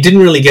 and he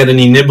didn't really get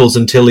any nibbles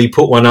until he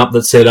put one up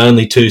that said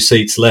only 2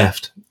 seats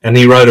left, and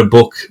he wrote a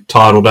book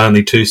titled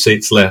Only 2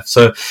 Seats Left.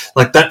 So,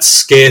 like, that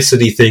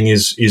scarcity thing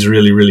is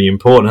really, really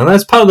important, and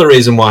that's part of the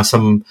reason why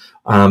some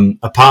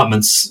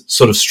apartments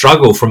sort of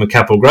struggle from a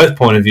capital growth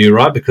point of view,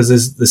 right? Because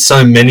there's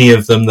so many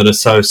of them that are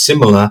so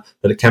similar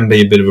that it can be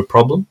a bit of a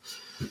problem.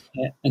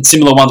 Yeah, and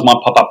similar ones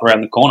might pop up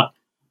around the corner.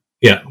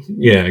 Yeah,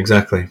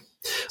 exactly.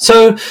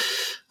 So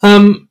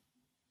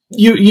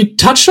you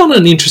touched on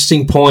an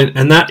interesting point,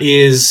 and that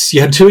is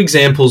you had 2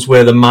 examples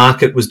where the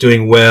market was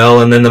doing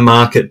well and then the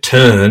market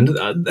turned.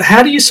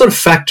 How do you sort of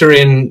factor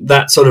in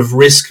that sort of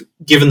risk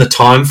given the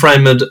time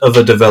frame of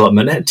a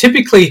development? And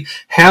typically,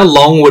 how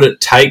long would it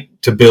take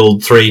to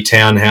build 3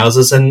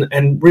 townhouses,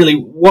 and really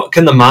what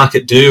can the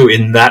market do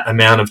in that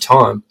amount of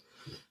time?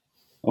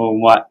 Well,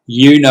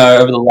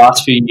 over the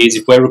last few years,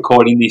 if we're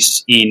recording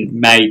this in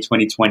May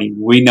 2020,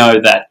 we know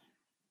that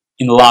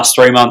in the last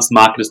 3 months, the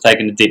market has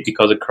taken a dip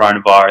because of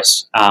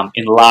coronavirus.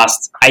 In the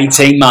last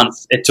 18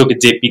 months, it took a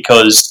dip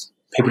because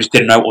people just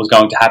didn't know what was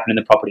going to happen in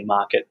the property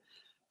market.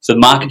 So the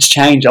market's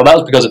changed. Oh, that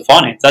was because of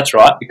finance. That's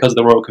right, because of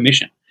the Royal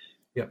Commission.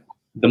 Yep.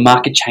 The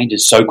market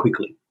changes so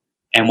quickly.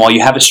 And while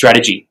you have a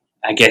strategy,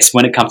 I guess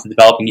when it comes to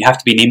developing, you have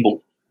to be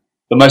nimble.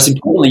 But most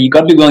importantly, you've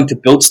got to be willing to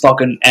build stock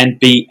and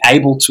be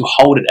able to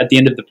hold it at the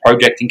end of the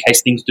project in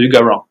case things do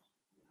go wrong.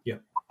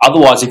 Yep.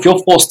 Otherwise, if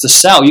you're forced to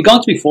sell, you're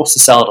going to be forced to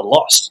sell at a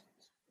loss.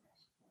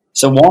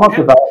 So why not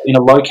develop in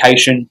a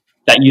location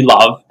that you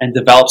love and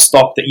develop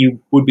stock that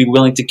you would be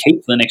willing to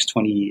keep for the next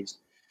 20 years?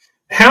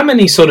 How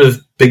many sort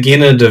of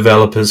beginner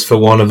developers, for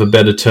want of a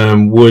better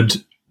term,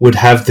 would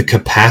have the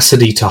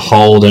capacity to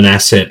hold an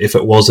asset if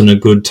it wasn't a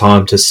good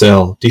time to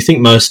sell? Do you think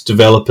most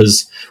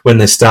developers, when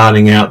they're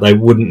starting out, they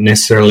wouldn't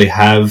necessarily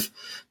have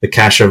the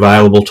cash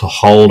available to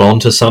hold on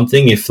to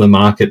something if the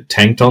market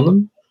tanked on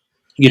them?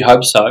 You'd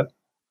hope so.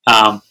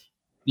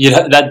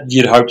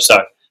 You'd hope so.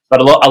 But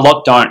a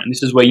lot don't, and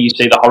this is where you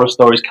see the horror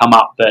stories come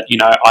up that,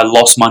 I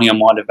lost money on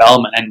my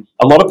development. And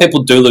a lot of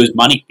people do lose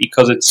money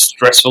because it's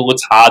stressful,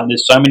 it's hard, and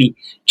there's so many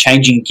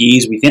changing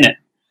gears within it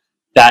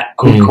that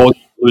could cause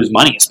you to lose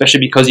money,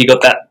 especially because you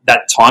got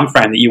that time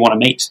frame that you want to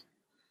meet.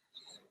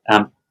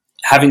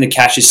 Having the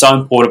cash is so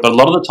important, but a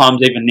lot of the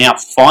times, even now,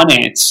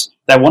 finance,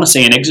 they want to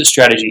see an exit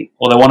strategy,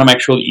 or they want to make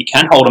sure that you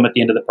can hold them at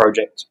the end of the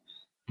project.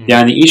 The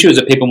only issues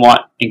that people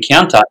might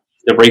encounter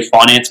is the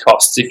refinance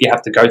costs if you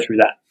have to go through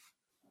that.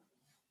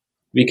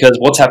 Because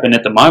what's happened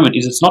at the moment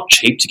is it's not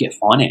cheap to get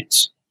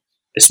finance,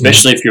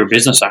 especially if you're a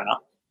business owner,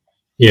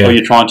 or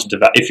you're trying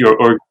to if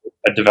you're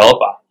a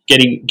developer.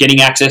 Getting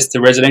access to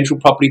residential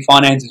property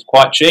finance is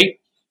quite cheap.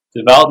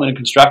 Development and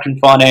construction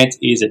finance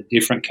is a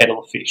different kettle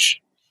of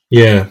fish.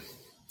 Yeah,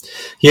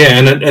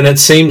 and it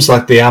seems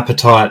like the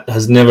appetite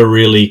has never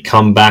really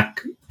come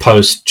back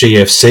post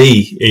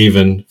GFC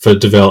even for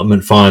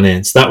development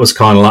finance. That was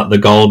kind of like the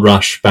gold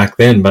rush back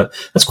then, but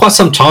that's quite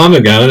some time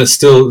ago, and it's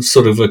still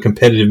sort of a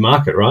competitive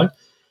market, right?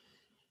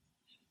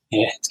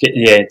 It's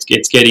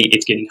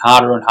getting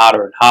harder and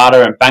harder and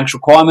harder, and banks'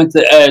 requirements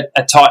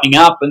are tightening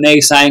up, and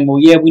they're saying, well,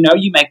 yeah, we know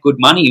you make good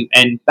money,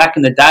 and back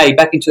in the day,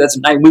 back in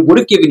 2008, we would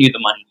have given you the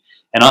money.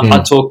 And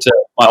I talk to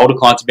my older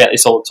clients about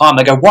this all the time.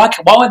 They go, why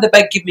won't the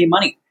bank give me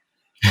money?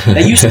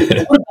 They used to, they would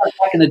have done it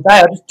back in the day.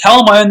 I just tell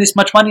them I earn this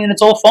much money and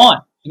it's all fine.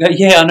 I go,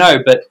 yeah, I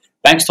know, but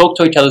banks talk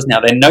to each other now.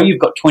 They know you've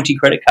got 20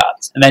 credit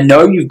cards, and they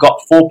know you've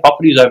got 4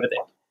 properties over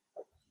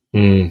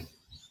there.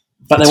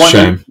 But they won't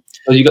know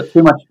because you've got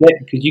too much debt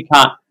because you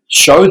can't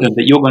show them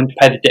that you're going to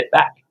pay the debt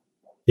back.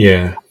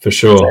 Yeah, for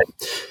sure.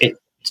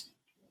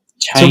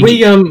 So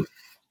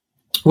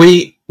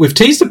we've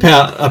teased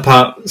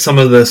apart some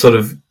of the sort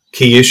of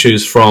key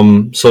issues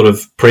from sort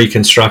of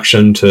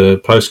pre-construction to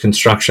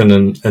post-construction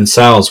and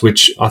sales,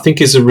 which I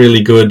think is a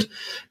really good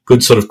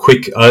sort of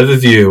quick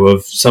overview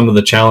of some of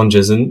the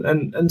challenges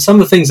and some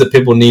of the things that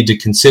people need to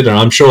consider.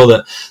 I'm sure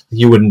that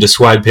you wouldn't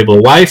dissuade people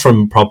away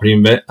from property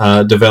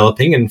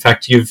developing. In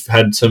fact, you've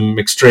had some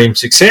extreme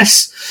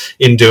success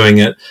in doing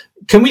it.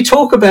 Can we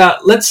talk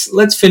about,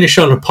 let's finish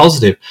on a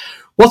positive.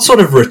 What sort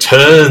of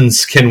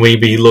returns can we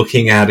be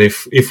looking at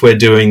if we're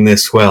doing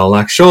this well?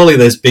 Like, surely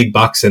there's big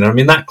bucks in it. I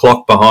mean, that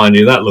clock behind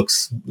you, that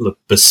looks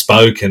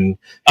bespoke and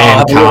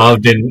hand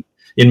carved in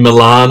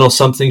Milan or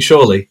something,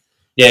 surely.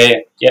 Yeah.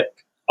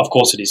 Of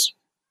course it is.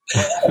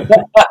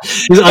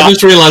 I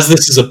just realised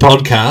this is a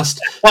podcast,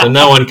 so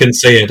no one can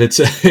see it.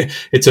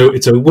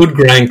 It's a wood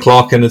grain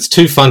clock, and it's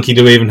too funky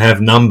to even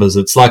have numbers.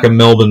 It's like a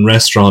Melbourne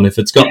restaurant. If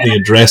it's got the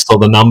address or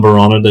the number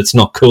on it, it's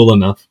not cool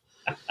enough.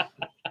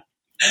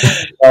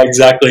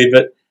 Exactly,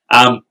 but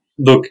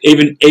look,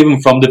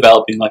 even from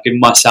developing, like in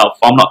myself,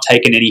 I'm not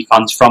taking any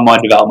funds from my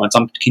developments.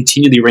 I'm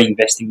continually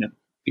reinvesting them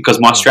because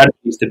my strategy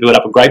is to build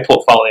up a great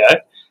portfolio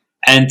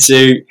and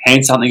to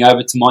hand something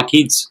over to my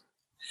kids.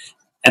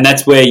 And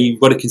that's where you've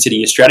got to consider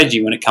your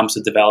strategy when it comes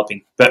to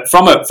developing. But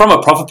from a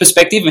profit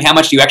perspective and how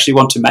much do you actually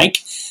want to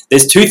make,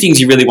 there's 2 things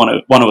you really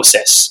want to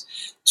assess.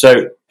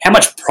 So how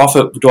much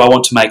profit do I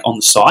want to make on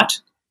the site?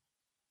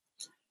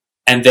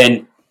 And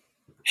then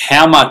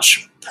how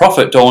much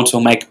profit do I want to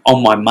make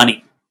on my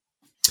money?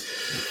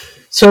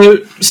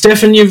 So,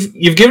 Stefan,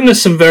 you've given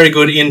us some very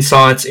good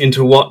insights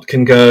into what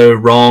can go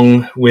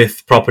wrong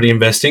with property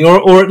investing,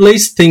 or at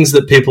least things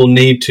that people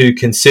need to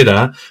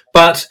consider.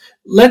 But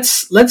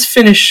let's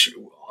finish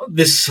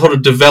this sort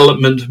of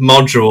development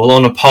module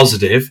on a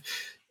positive.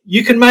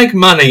 You can make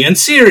money, and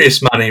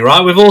serious money,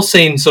 right? We've all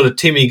seen sort of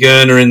Timmy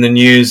Gurner in the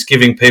news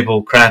giving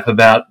people crap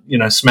about,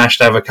 smashed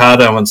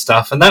avocado and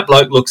stuff, and that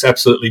bloke looks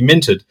absolutely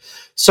minted.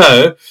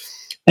 So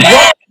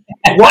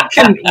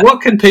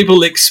what can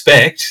people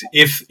expect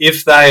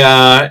if they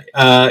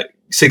are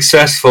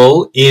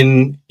successful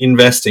in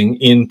investing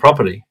in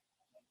property?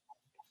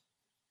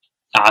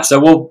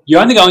 You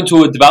only go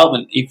into a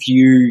development if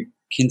you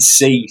can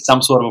see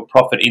some sort of a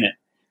profit in it.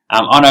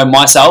 I know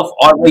myself,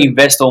 I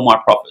reinvest all my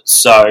profits,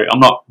 so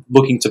I'm not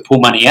looking to pull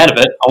money out of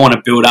it. I want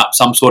to build up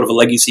some sort of a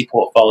legacy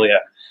portfolio.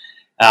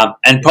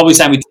 And probably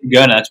same with Tim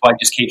Gurner, that's why it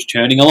just keeps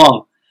churning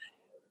along.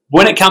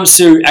 When it comes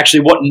to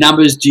actually what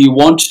numbers do you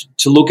want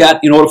to look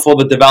at in order for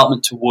the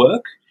development to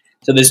work,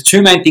 so there's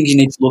 2 main things you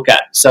need to look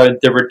at. So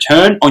the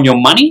return on your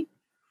money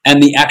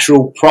and the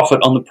actual profit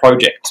on the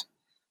project.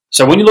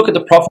 So when you look at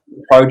the profit of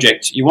the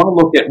project, you want to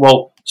look at,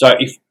 so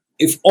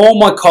if all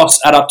my costs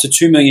add up to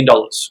 $2 million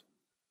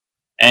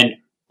and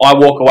I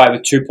walk away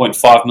with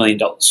 $2.5 million,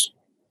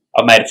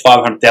 I've made a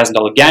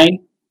 $500,000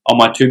 gain on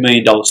my $2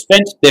 million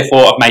spent,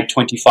 therefore I've made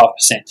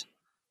 25%.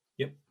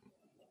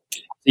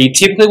 So you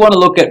typically want to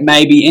look at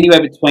maybe anywhere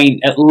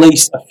between at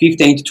least a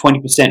 15 to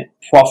 20%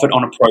 profit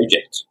on a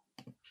project.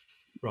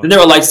 Right. Then that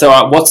relates to,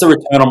 what's the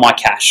return on my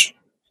cash?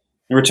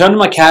 The return on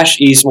my cash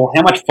is,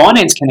 how much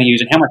finance can I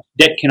use and how much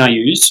debt can I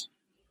use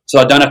so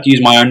I don't have to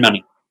use my own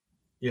money?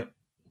 Yeah.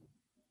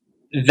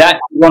 That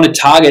you want to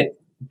target,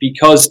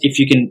 because if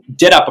you can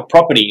debt up a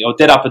property or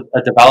debt up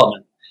a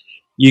development,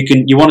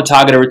 you want to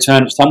target a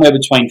return of somewhere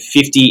between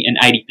 50 and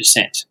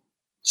 80%.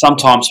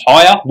 Sometimes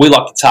higher. We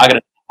like to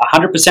target a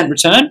 100%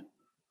 return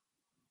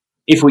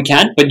if we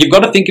can, but you've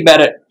got to think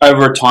about it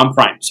over a time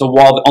frame. So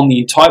while on the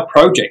entire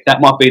project, that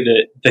might be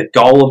the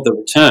goal of the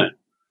return.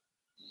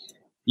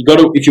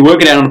 If you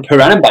work it out on a per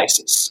annum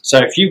basis. So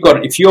if you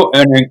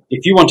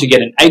want to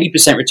get an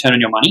 80% return on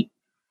your money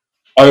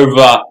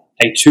over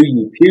a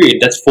 2-year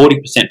period, that's 40%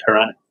 per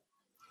annum.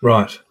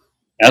 Right.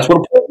 Now, that's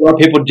what a lot of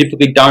people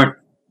typically don't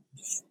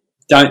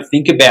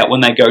think about when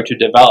they go to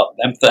develop.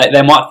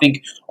 They might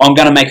think, I'm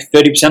going to make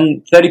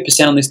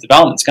 30% on this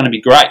development. It's going to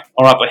be great.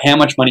 All right, but how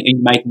much money are you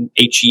making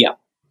each year?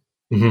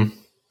 Mm-hmm.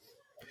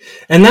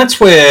 And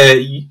that's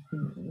where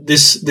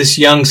this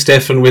young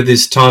Stefan with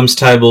his times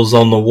tables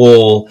on the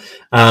wall,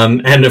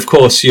 and of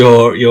course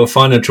your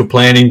financial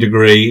planning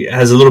degree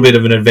has a little bit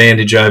of an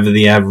advantage over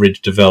the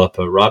average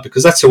developer, right?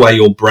 Because that's the way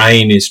your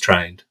brain is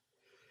trained.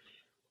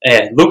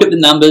 Yeah, look at the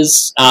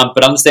numbers,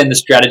 but understand the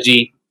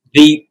strategy.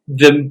 Probably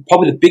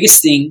the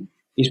biggest thing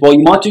is,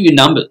 you might do your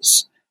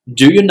numbers.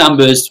 Do your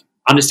numbers,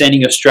 understanding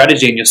your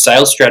strategy and your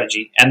sales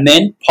strategy, and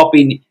then pop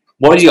in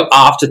what is your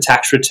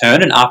after-tax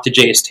return and after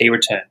GST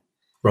return.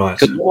 Right.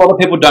 Because what a lot of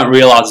people don't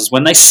realise is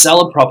when they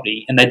sell a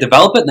property and they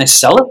develop it and they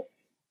sell it,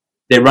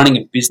 they're running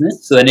a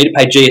business, so they need to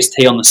pay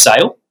GST on the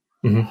sale.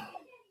 Mm-hmm.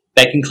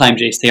 They can claim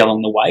GST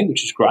along the way,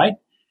 which is great.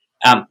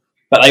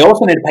 But they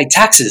also need to pay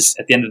taxes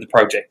at the end of the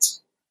project.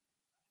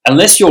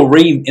 Unless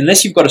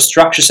you've got a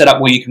structure set up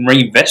where you can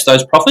reinvest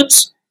those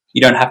profits,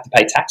 you don't have to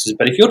pay taxes.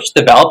 But if you're just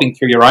developing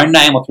through your own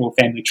name or through a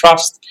family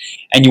trust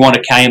and you want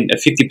to claim a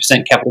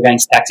 50% capital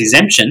gains tax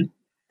exemption,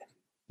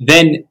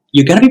 then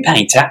you're going to be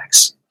paying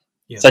tax.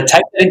 Yeah. So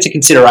take that into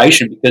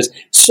consideration, because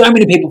so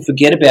many people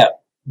forget about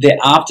their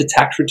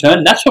after-tax return,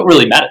 and that's what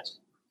really matters.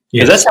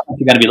 Because that's how much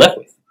you're going to be left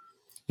with.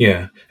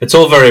 Yeah. It's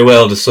all very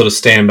well to sort of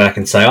stand back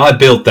and say, I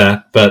built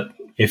that, but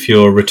if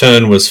your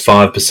return was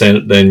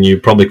 5%, then you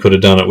probably could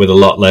have done it with a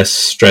lot less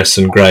stress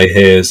and grey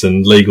hairs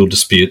and legal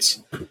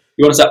disputes.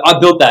 You want to say, I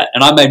built that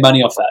and I made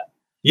money off that.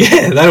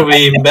 Yeah, that would be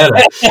even better.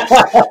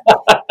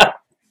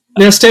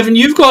 Now, Stefan,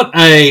 you've got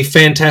a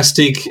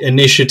fantastic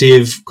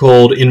initiative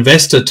called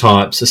Investor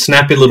Types, a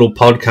snappy little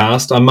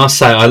podcast. I must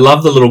say, I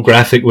love the little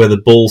graphic where the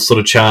bull sort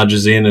of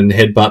charges in and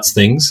headbutts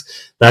things.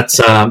 That's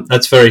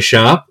very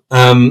sharp.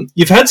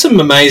 You've had some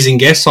amazing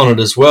guests on it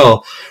as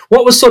well.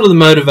 What was sort of the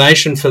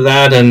motivation for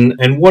that,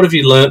 and what have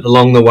you learnt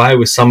along the way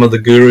with some of the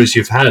gurus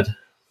you've had?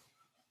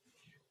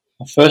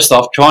 First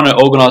off, trying to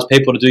organise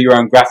people to do your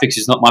own graphics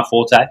is not my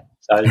forte.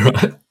 So,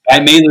 right. Pay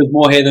me, there's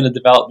more here than a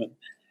development.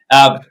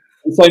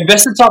 So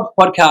Investor Types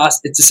podcast,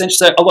 it's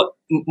essentially,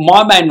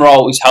 my main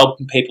role is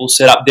helping people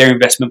set up their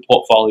investment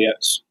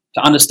portfolios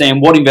to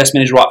understand what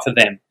investment is right for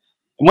them.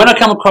 And when I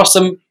come across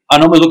them, I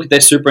normally look at their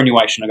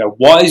superannuation. I go,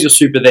 why is your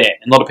super there?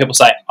 And a lot of people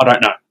say, I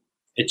don't know.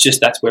 It's just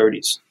that's where it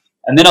is.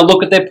 And then I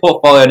look at their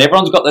portfolio, and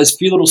everyone's got those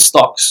few little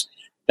stocks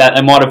that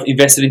they might have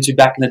invested into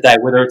back in the day,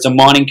 whether it's a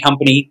mining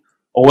company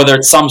or whether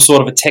it's some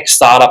sort of a tech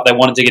startup they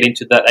wanted to get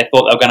into that they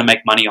thought they were going to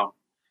make money on.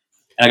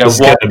 And I go, it's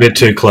getting a bit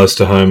too close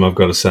to home, I've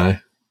got to say.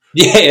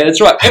 Yeah, that's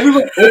right.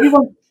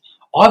 Everyone,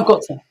 I've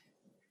got them.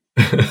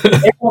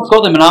 Everyone's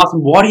got them and ask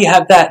them, why do you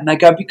have that? And they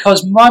go,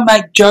 because my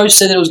mate Joe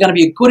said it was going to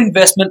be a good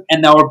investment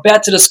and they were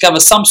about to discover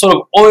some sort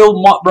of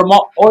oil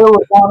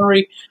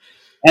refinery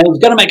and it was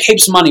going to make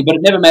heaps of money, but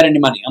it never made any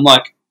money. I'm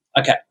like,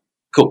 okay,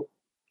 cool.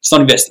 It's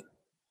not investing.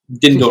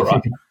 Didn't do it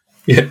right.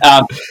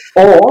 Yeah.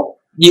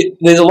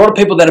 There's a lot of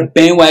people that are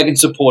bandwagon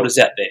supporters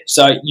out there.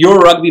 So you're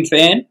a rugby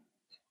fan.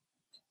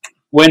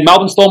 When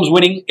Melbourne Storm was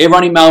winning,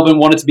 everyone in Melbourne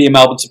wanted to be a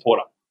Melbourne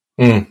supporter.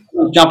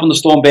 Jump on the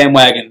Storm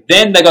bandwagon.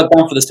 Then they got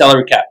done for the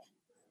salary cap.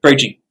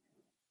 Preaching.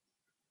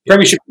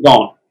 Premiership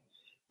gone.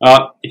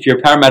 If you're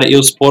a Parramatta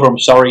Eels supporter, I'm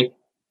sorry.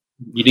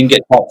 You didn't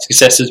get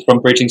successes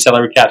from breaching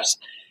salary caps.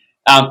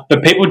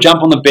 But people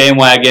jump on the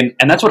bandwagon,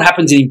 and that's what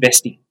happens in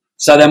investing.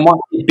 So there might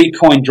be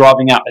Bitcoin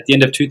driving up at the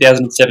end of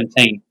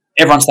 2017.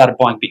 Everyone started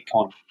buying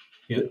Bitcoin.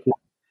 Yeah.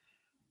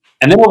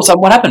 And then all of a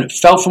sudden, what happened? It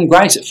fell from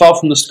grace. It fell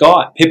from the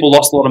sky. People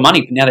lost a lot of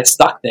money, but now they're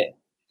stuck there.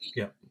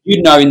 Yeah.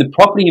 You know, in the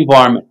property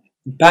environment,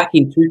 back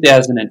in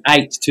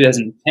 2008 to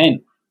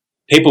 2010,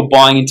 people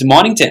buying into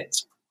mining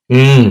towns.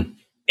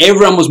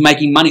 Everyone was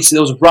making money, so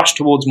there was a rush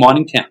towards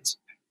mining towns.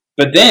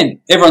 But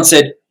then everyone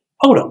said,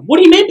 hold on, what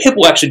do you mean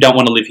people actually don't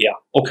want to live here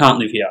or can't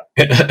live here?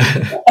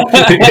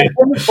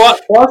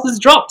 Prices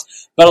dropped,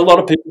 but a lot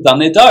of people have done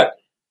their dough.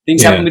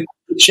 Things happen with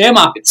the share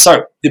market.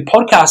 So the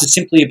podcast is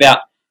simply about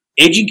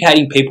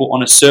educating people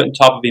on a certain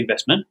type of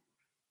investment,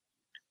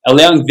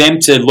 allowing them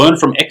to learn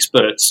from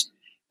experts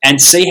and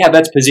see how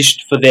that's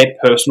positioned for their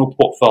personal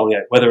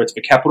portfolio, whether it's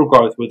for capital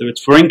growth, whether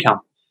it's for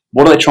income.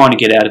 What are they trying to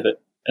get out of it?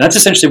 And that's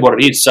essentially what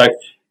it is. So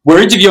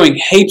we're interviewing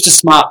heaps of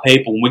smart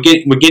people, and we're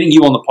getting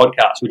you on the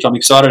podcast, which I'm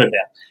excited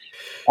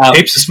about.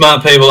 Heaps of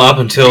smart people up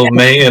until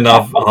me, and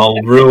I'll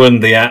ruin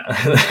the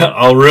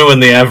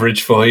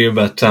average for you.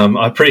 But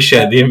I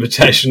appreciate the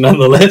invitation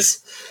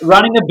nonetheless.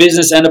 Running a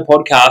business and a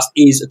podcast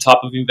is a type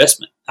of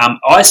investment.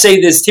 I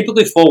see there's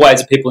typically 4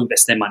 ways that people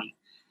invest their money.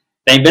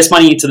 They invest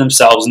money into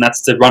themselves, and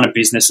that's to run a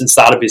business and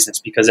start a business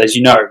because, as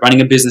you know,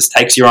 running a business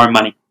takes your own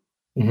money.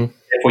 Mm-hmm.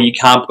 Therefore, you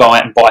can't go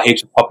out and buy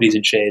heaps of properties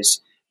and shares.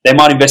 They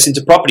might invest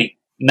into property,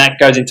 and that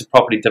goes into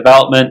property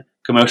development,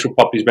 commercial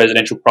properties,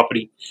 residential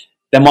property.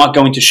 They might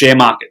go into share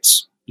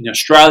markets in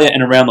Australia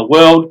and around the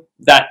world.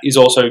 That is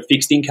also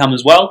fixed income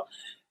as well.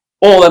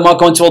 Or they might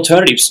go into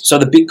alternatives, so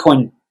the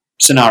Bitcoin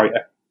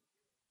scenario.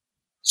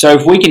 So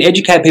if we can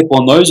educate people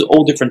on those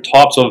all different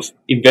types of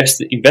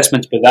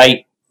investments where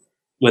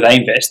they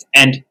invest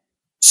and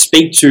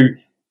speak to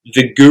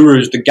the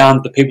gurus, the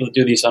guns, the people that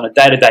do this on a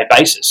day-to-day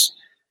basis,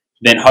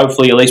 then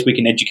hopefully at least we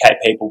can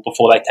educate people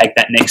before they take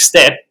that next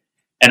step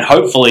and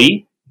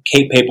hopefully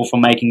keep people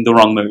from making the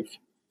wrong move.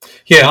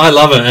 Yeah, I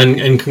love it,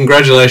 and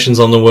congratulations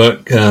on the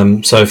work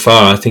so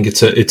far. I think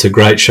it's a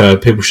great show.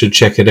 People should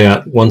check it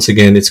out. Once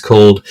again, it's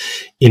called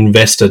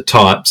Investor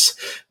Types.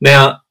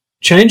 Now,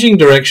 changing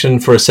direction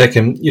for a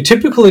second, your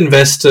typical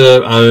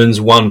investor owns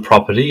one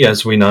property,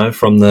 as we know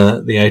from the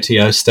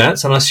ATO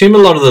stats, and I assume a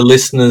lot of the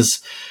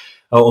listeners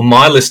or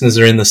my listeners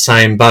are in the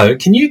same boat.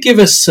 Can you give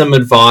us some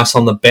advice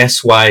on the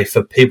best way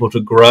for people to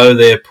grow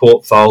their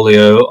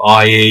portfolio,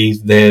 i.e.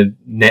 their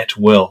net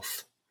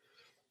wealth?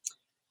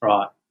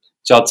 Right.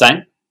 So I'd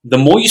say The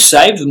more you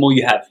save, the more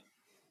you have.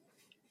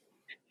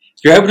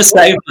 If you're able to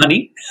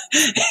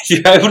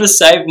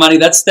save money,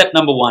 that's step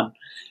number one.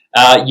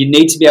 You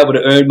need to be able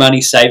to earn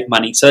money, save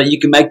money, so that you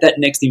can make that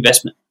next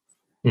investment.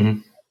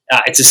 Mm-hmm.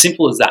 It's as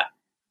simple as that.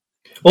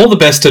 All the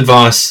best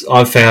advice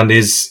I've found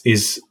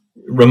is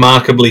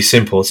remarkably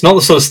simple. It's not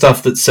the sort of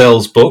stuff that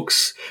sells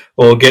books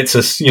or gets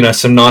us,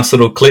 some nice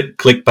little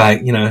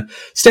clickbait.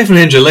 Stefan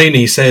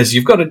Angelini says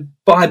you've got to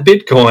buy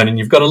Bitcoin and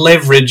you've got to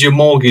leverage your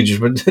mortgage,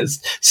 but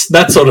it's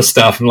that sort of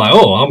stuff. I'm like,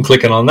 oh, I'm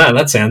clicking on that.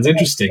 That sounds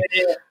interesting.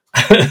 Yeah.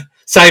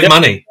 Save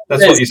money.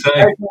 That's what you're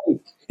saying.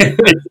 It's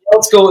the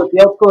old school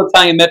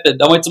Italian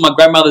method. I went to my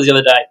grandmother's the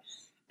other day,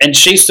 and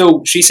she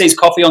sees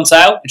coffee on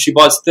sale, and she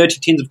buys 30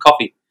 tins of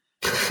coffee.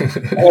 Why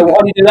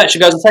do you do that? She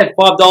goes, I save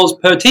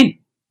 $5 per tin.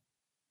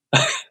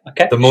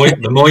 Okay. The more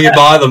you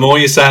buy, the more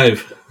you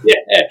save.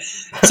 Yeah.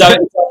 So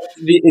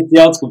it's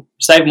the old school.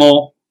 Save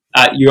more.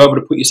 You're able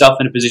to put yourself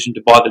in a position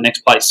to buy the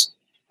next place.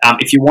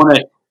 If you want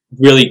to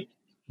really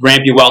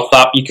ramp your wealth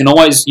up, you can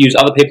always use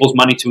other people's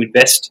money to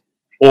invest,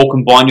 or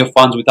combine your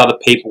funds with other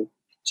people.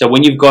 So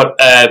when you've got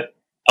a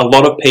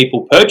lot of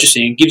people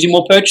purchasing, it gives you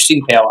more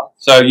purchasing power.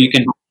 So if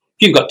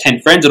you've got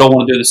 10 friends that all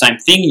want to do the same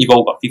thing, and you've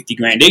all got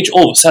 $50,000 each,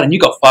 all of a sudden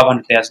you've got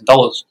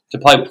 $500,000 to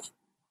play with.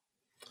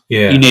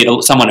 Yeah. You need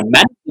someone to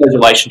manage those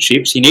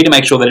relationships. You need to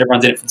make sure that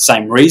everyone's in it for the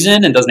same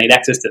reason and doesn't need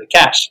access to the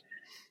cash.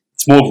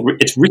 It's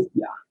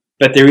riskier,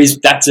 but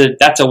that's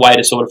a way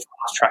to sort of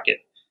fast track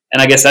it.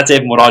 And I guess that's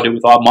even what I do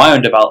with my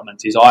own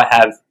developments. Is I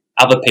have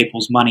other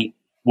people's money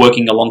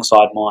working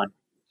alongside mine.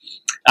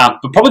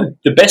 But probably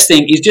the best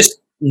thing is just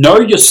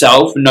know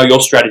yourself and know your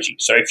strategy.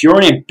 So if you're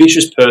an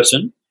ambitious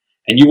person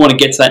and you want to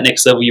get to that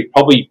next level, you're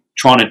probably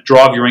trying to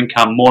drive your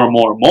income more and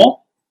more and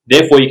more.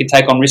 Therefore, you can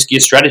take on riskier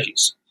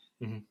strategies.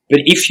 Mm-hmm.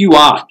 But if you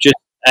are just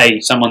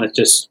someone that's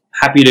just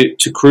happy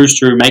to cruise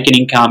through, make an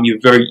income, you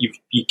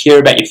care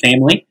about your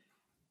family,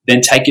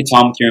 then take your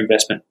time with your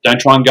investment. Don't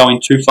try and go in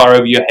too far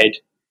over your head.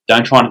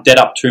 Don't try and debt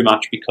up too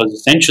much, because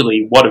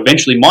essentially what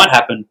eventually might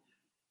happen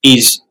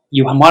is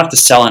you might have to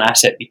sell an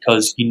asset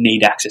because you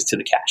need access to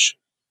the cash.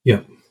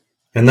 Yeah.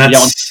 And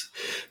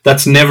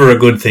that's never a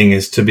good thing,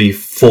 is to be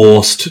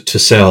forced to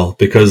sell,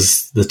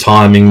 because the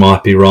timing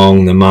might be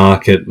wrong, the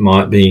market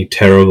might be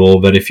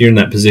terrible. But if you're in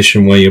that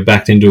position where you're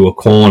backed into a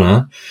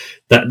corner,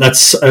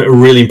 that's a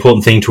really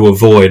important thing to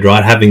avoid,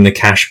 right? Having the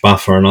cash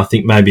buffer. And I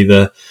think maybe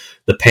the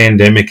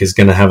pandemic is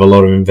going to have a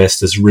lot of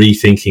investors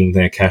rethinking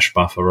their cash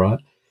buffer, right?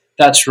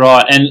 That's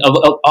right. And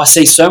I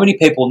see so many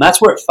people, and that's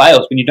where it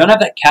fails. When you don't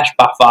have that cash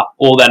buffer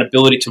or that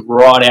ability to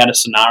write out a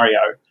scenario,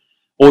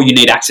 or you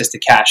need access to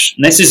cash.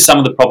 And this is some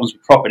of the problems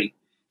with property.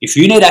 If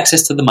you need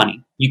access to the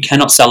money, you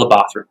cannot sell a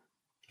bathroom.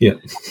 Yeah.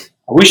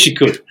 I wish you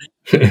could.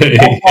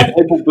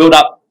 People build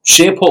up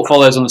share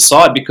portfolios on the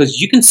side, because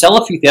you can sell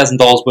a few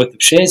 $1,000s worth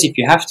of shares if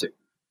you have to.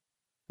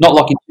 Not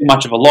locking too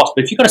much of a loss.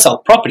 But if you've got to sell a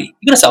property,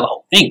 you've got to sell the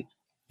whole thing.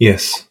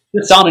 Yes. If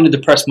you're selling in a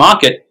depressed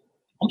market,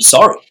 I'm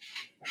sorry.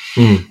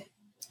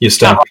 You're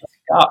stuck.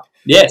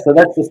 Yeah, so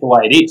that's just the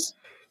way it is.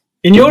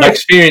 In your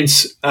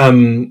experience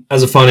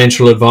as a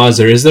financial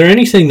advisor, is there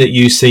anything that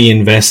you see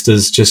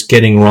investors just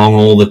getting wrong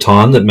all the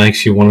time that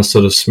makes you want to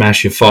sort of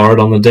smash your forehead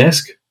on the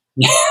desk?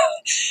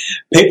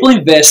 People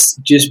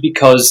invest just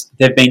because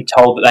they've been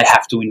told that they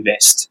have to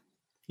invest.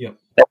 Yep.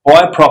 They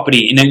buy a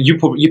property, and you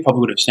probably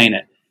would have seen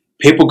it.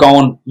 People go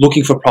on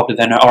looking for property.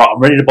 They know, all right, I'm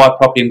ready to buy a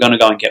property. I'm going to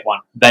go and get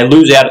one. They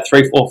lose out at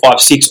 3, 4, 5,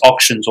 6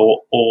 auctions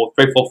or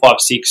 3, 4, 5,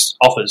 6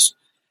 offers.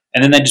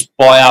 And then they just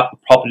buy up a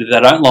property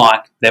that they don't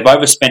like. They've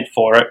overspent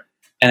for it,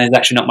 and there's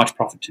actually not much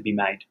profit to be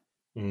made.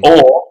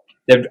 Or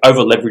they've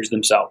over-leveraged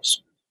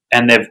themselves,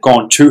 and they've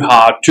gone too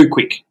hard, too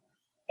quick,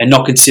 and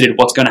not considered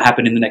what's going to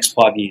happen in the next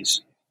 5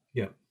 years.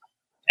 Yeah.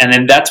 And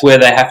then that's where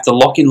they have to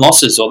lock in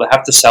losses, or they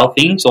have to sell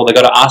things, or they've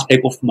got to ask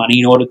people for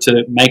money in order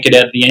to make it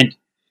out at the end.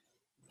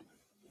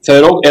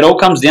 So it all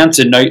comes down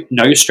to know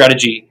your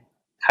strategy,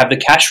 have the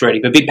cash ready,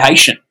 but be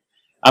patient.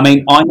 I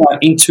mean, I know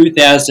in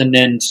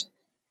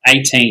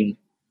 2018,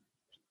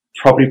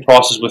 property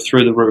prices were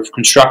through the roof.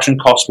 Construction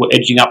costs were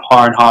edging up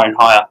higher and higher and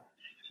higher.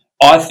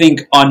 I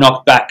think I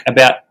knocked back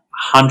about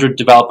 100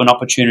 development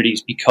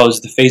opportunities because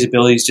the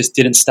feasibilities just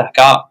didn't stack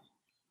up.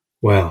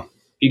 Wow.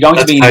 You're going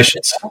That's to be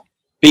patience.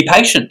 Be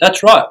patient.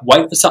 That's right.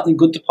 Wait for something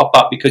good to pop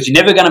up, because you're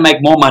never going to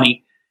make more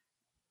money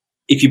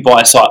if you buy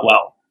a site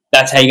well.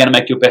 That's how you're going to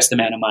make your best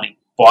amount of money.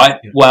 Buy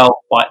it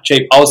well, buy it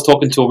cheap. I was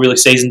talking to a really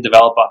seasoned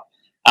developer,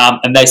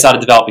 and they started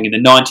developing in the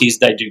 90s.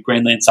 They do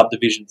Greenland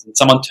subdivisions. And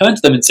someone turned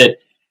to them and said,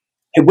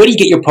 hey, where do you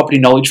get your property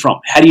knowledge from?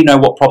 How do you know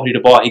what property to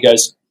buy? He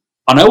goes,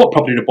 I know what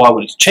property to buy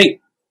when it's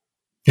cheap.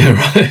 Yeah,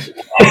 right.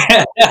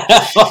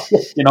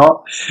 You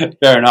know,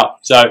 fair enough.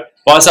 So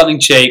buy something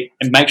cheap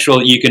and make sure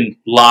that you can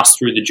last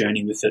through the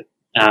journey with it.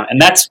 And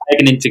that's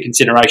taken into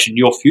consideration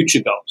your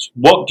future goals.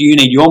 What do you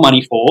need your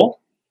money for?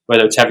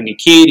 Whether it's having a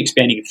kid,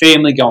 expanding a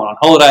family, going on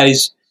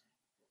holidays.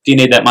 Do you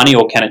need that money,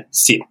 or can it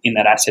sit in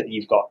that asset that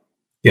you've got?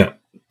 Yeah.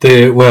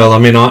 Well, I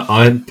mean,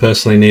 I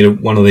personally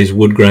need one of these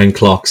wood grain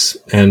clocks,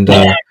 and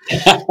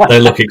they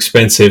look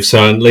expensive.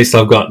 So at least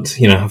I've got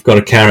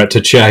a carrot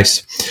to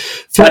chase.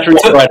 Battery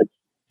operated.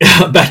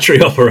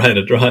 Battery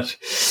operated, right?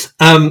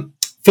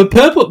 For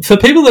people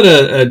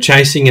that are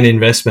chasing an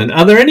investment,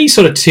 are there any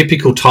sort of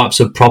typical types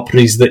of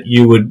properties that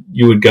you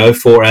would go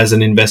for as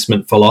an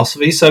investment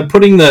philosophy? So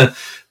putting the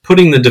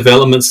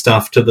development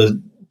stuff to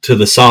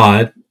the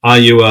side, are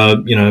you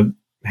a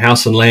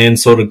house and land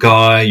sort of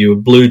guy? Are you a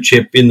blue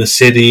chip in the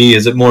city?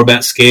 Is it more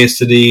about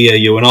scarcity? Are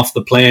you an off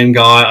the plan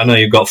guy? I know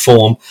you've got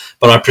form,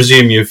 but I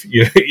presume you've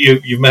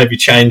maybe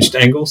changed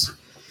angles.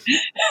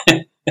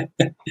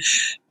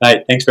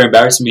 Mate, thanks for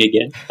embarrassing me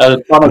again. I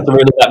was trying not to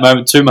relive that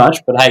moment too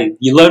much, but hey,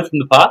 you learn from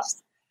the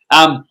past.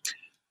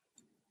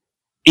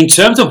 In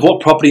terms of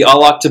what property I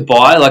like to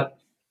buy,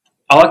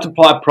 I like to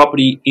buy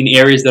property in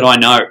areas that I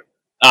know.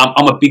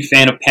 I'm a big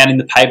fan of pounding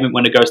the pavement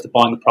when it goes to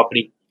buying the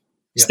property.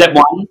 Yep. Step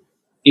one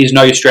is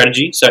know your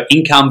strategy. So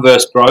income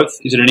versus growth.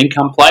 Is it an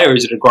income play or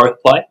is it a growth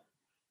play?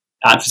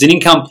 If it's an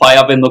income play,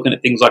 I've been looking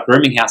at things like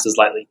rooming houses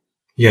lately.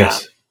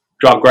 Yes.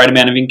 Drive a great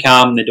amount of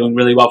income. They're doing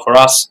really well for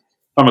us.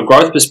 From a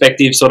growth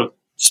perspective, sort of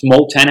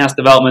small townhouse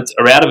developments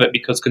are out of it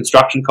because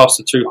construction costs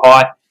are too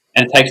high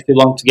and it takes too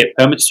long to get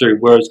permits through,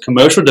 whereas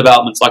commercial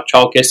developments like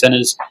childcare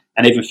centres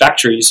and even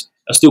factories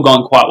are still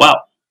going quite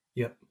well.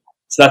 Yep.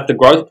 So that's the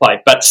growth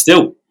play. But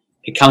still,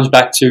 it comes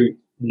back to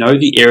know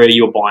the area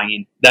you're buying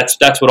in. That's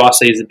what I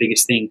see as the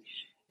biggest thing.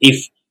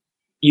 If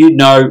you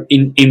know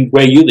in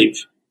where you live,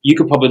 you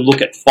could probably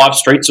look at 5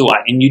 streets away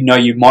and you know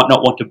you might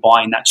not want to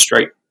buy in that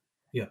street.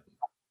 Yeah.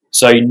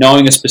 So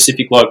knowing a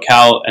specific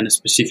locale and a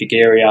specific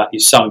area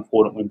is so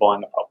important when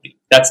buying a property.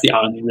 That's the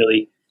only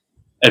really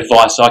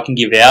advice I can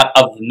give out.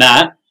 Other than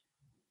that,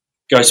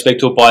 go speak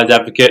to a buyer's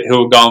advocate who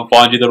will go and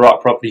find you the right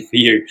property for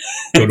you.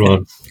 Good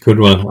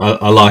one.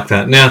 I like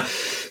that. Now,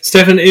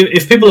 Stefan,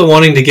 if people are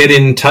wanting to get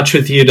in touch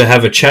with you to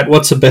have a chat,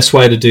 what's the best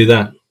way to do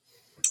that?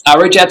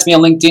 Reach out to me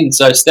on LinkedIn.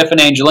 So Stefan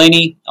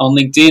Angelini on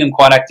LinkedIn. I'm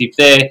quite active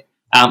there.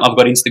 I've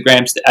got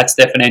Instagram at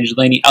Stefan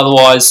Angelini.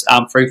 Otherwise,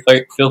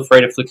 feel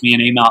free to flick me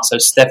an email. So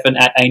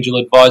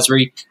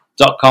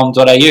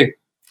stefan@angeladvisory.com.au.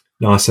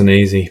 Nice and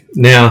easy.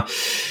 Now,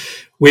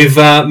 we've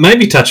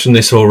maybe touched on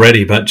this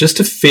already, but just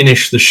to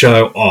finish the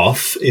show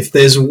off, if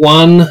there's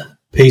one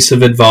piece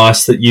of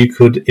advice that you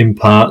could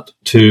impart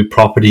to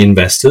property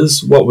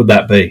investors, what would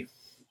that be?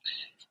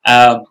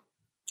 I'm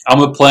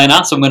a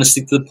planner, so I'm going to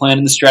stick to the plan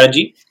and the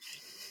strategy.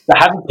 So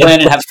have a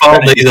plan and have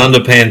fold these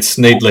underpants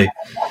neatly,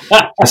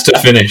 just to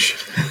finish.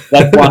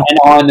 That's one, and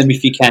iron them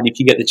if you can, if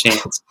you get the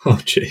chance. Oh,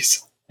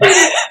 jeez.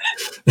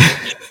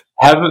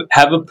 Have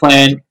a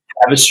plan,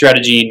 have a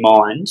strategy in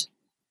mind.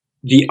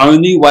 The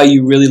only way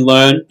you really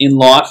learn in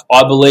life,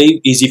 I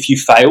believe, is if you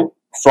fail.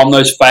 From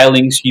those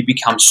failings, you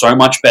become so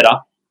much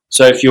better.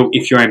 So if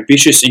you're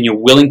ambitious and you're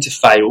willing to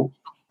fail,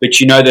 but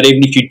you know that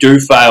even if you do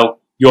fail,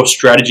 your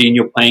strategy and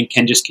your plan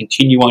can just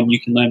continue on,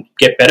 you can learn,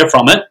 get better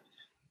from it,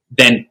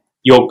 then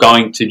you're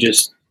going to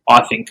just,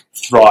 I think,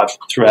 thrive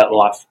throughout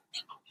life.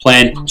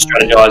 Plan,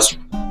 strategize,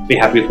 be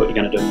happy with what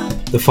you're going to do.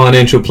 The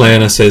financial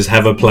planner says,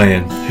 have a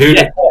plan. Who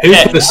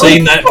could have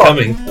seen that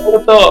coming? Who would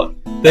have thought?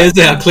 There's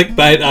our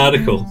clickbait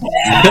article.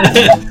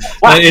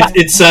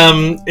 It's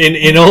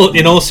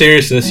in all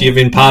seriousness, you've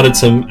imparted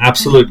some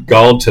absolute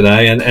gold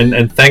today,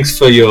 and thanks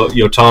for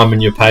your time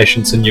and your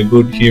patience and your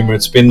good humour.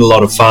 It's been a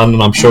lot of fun,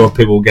 and I'm sure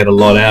people will get a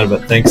lot out of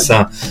it. Thanks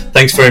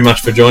very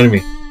much for joining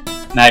me,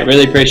 mate.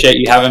 Really appreciate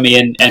you having me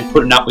and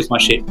putting up with my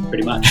shit,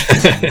 pretty much.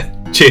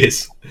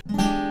 Cheers.